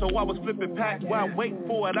wasn't there, so I was flipping packs. While I wait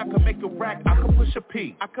for it, I could make it rack, I could push a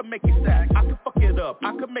P, I could make it stack, I could fuck it up,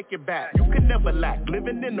 I could make it back. You can never lack,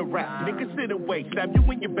 living in the rap. Niggas sit and wait, stab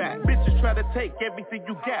you in your back. Bitches try to take everything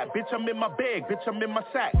you got. Bitch, I'm in my bag, bitch, I'm in my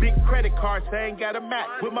sack. Big credit cards, I ain't got a match.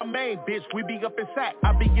 With my main bitch, we be up in sack.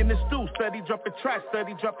 I be in the stew, steady dropping tracks,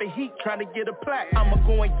 steady dropping heat, trying to get a plaque. I'ma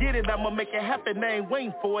go and get it, I'ma make it happen. I ain't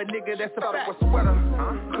waiting for it, nigga, that's a fact. Thought it was sweater,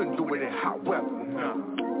 couldn't do it in hot weather.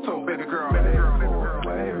 So baby girl, wait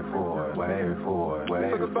for it.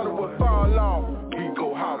 Niggas thought it would fall off. He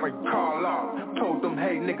go hard like call off. Told them,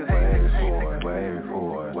 hey niggas, wait for it.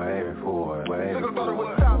 Niggas thought it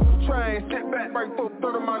was top the train. Sit back, right foot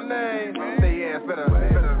third of my name. They ass better.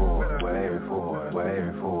 Wait for it.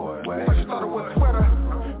 Niggas thought it was sweater.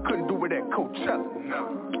 Couldn't do it at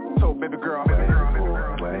Coachella. So baby girl, wait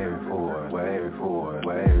for it.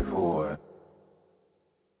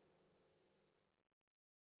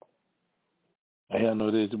 Hey, I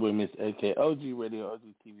know this is your boy, Miss AK, OG Radio, OG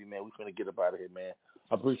TV, man. We finna get up out of here, man.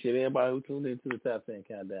 I appreciate everybody who tuned into the Top 10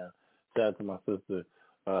 Countdown. Shout out to my sister,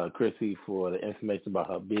 Chrissy, for the information about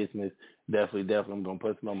her business. Definitely, I'm going to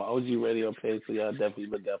post it on my OG Radio page, so y'all definitely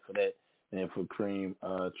look out for that. And for Cream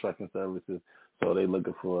Trucking Services. So they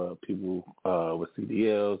looking for people with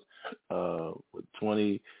CDLs, with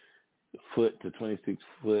 20-foot to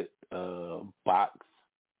 26-foot box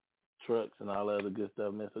trucks and all that other good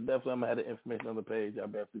stuff, man. So definitely I'm going to have the information on the page. Y'all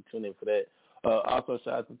better tune in for that. Also,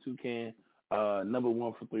 shout out to Toucan,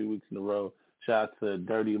 #1 for 3 weeks in a row. Shout out to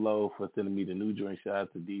Dirty Low for sending me the new joint. Shout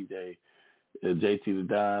out to DJ JT the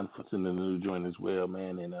Don for sending the new joint as well,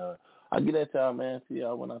 man. And I'll get at y'all, man. See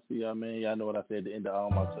y'all when I see y'all, man. Y'all know what I said at the end of all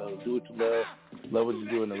my shows. Do what you love what you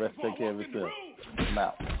do, and the rest take care of yourself. I'm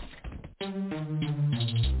out.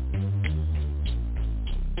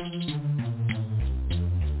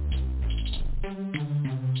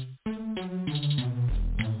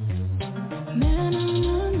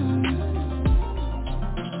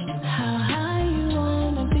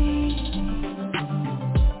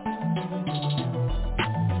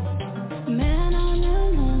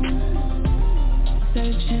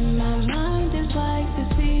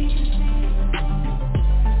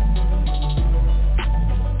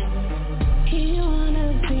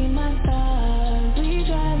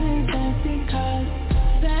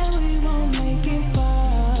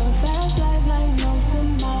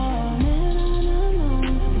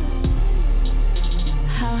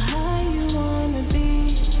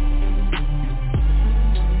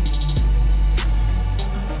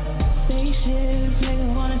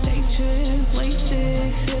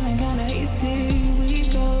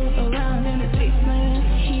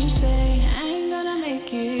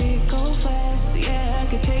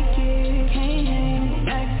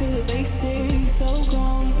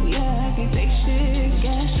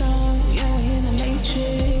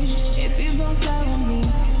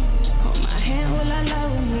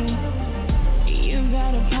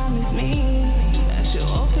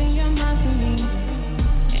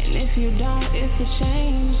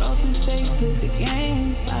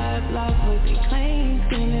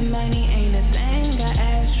 Money ain't a thing, got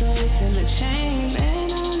asteroids in the chain, man.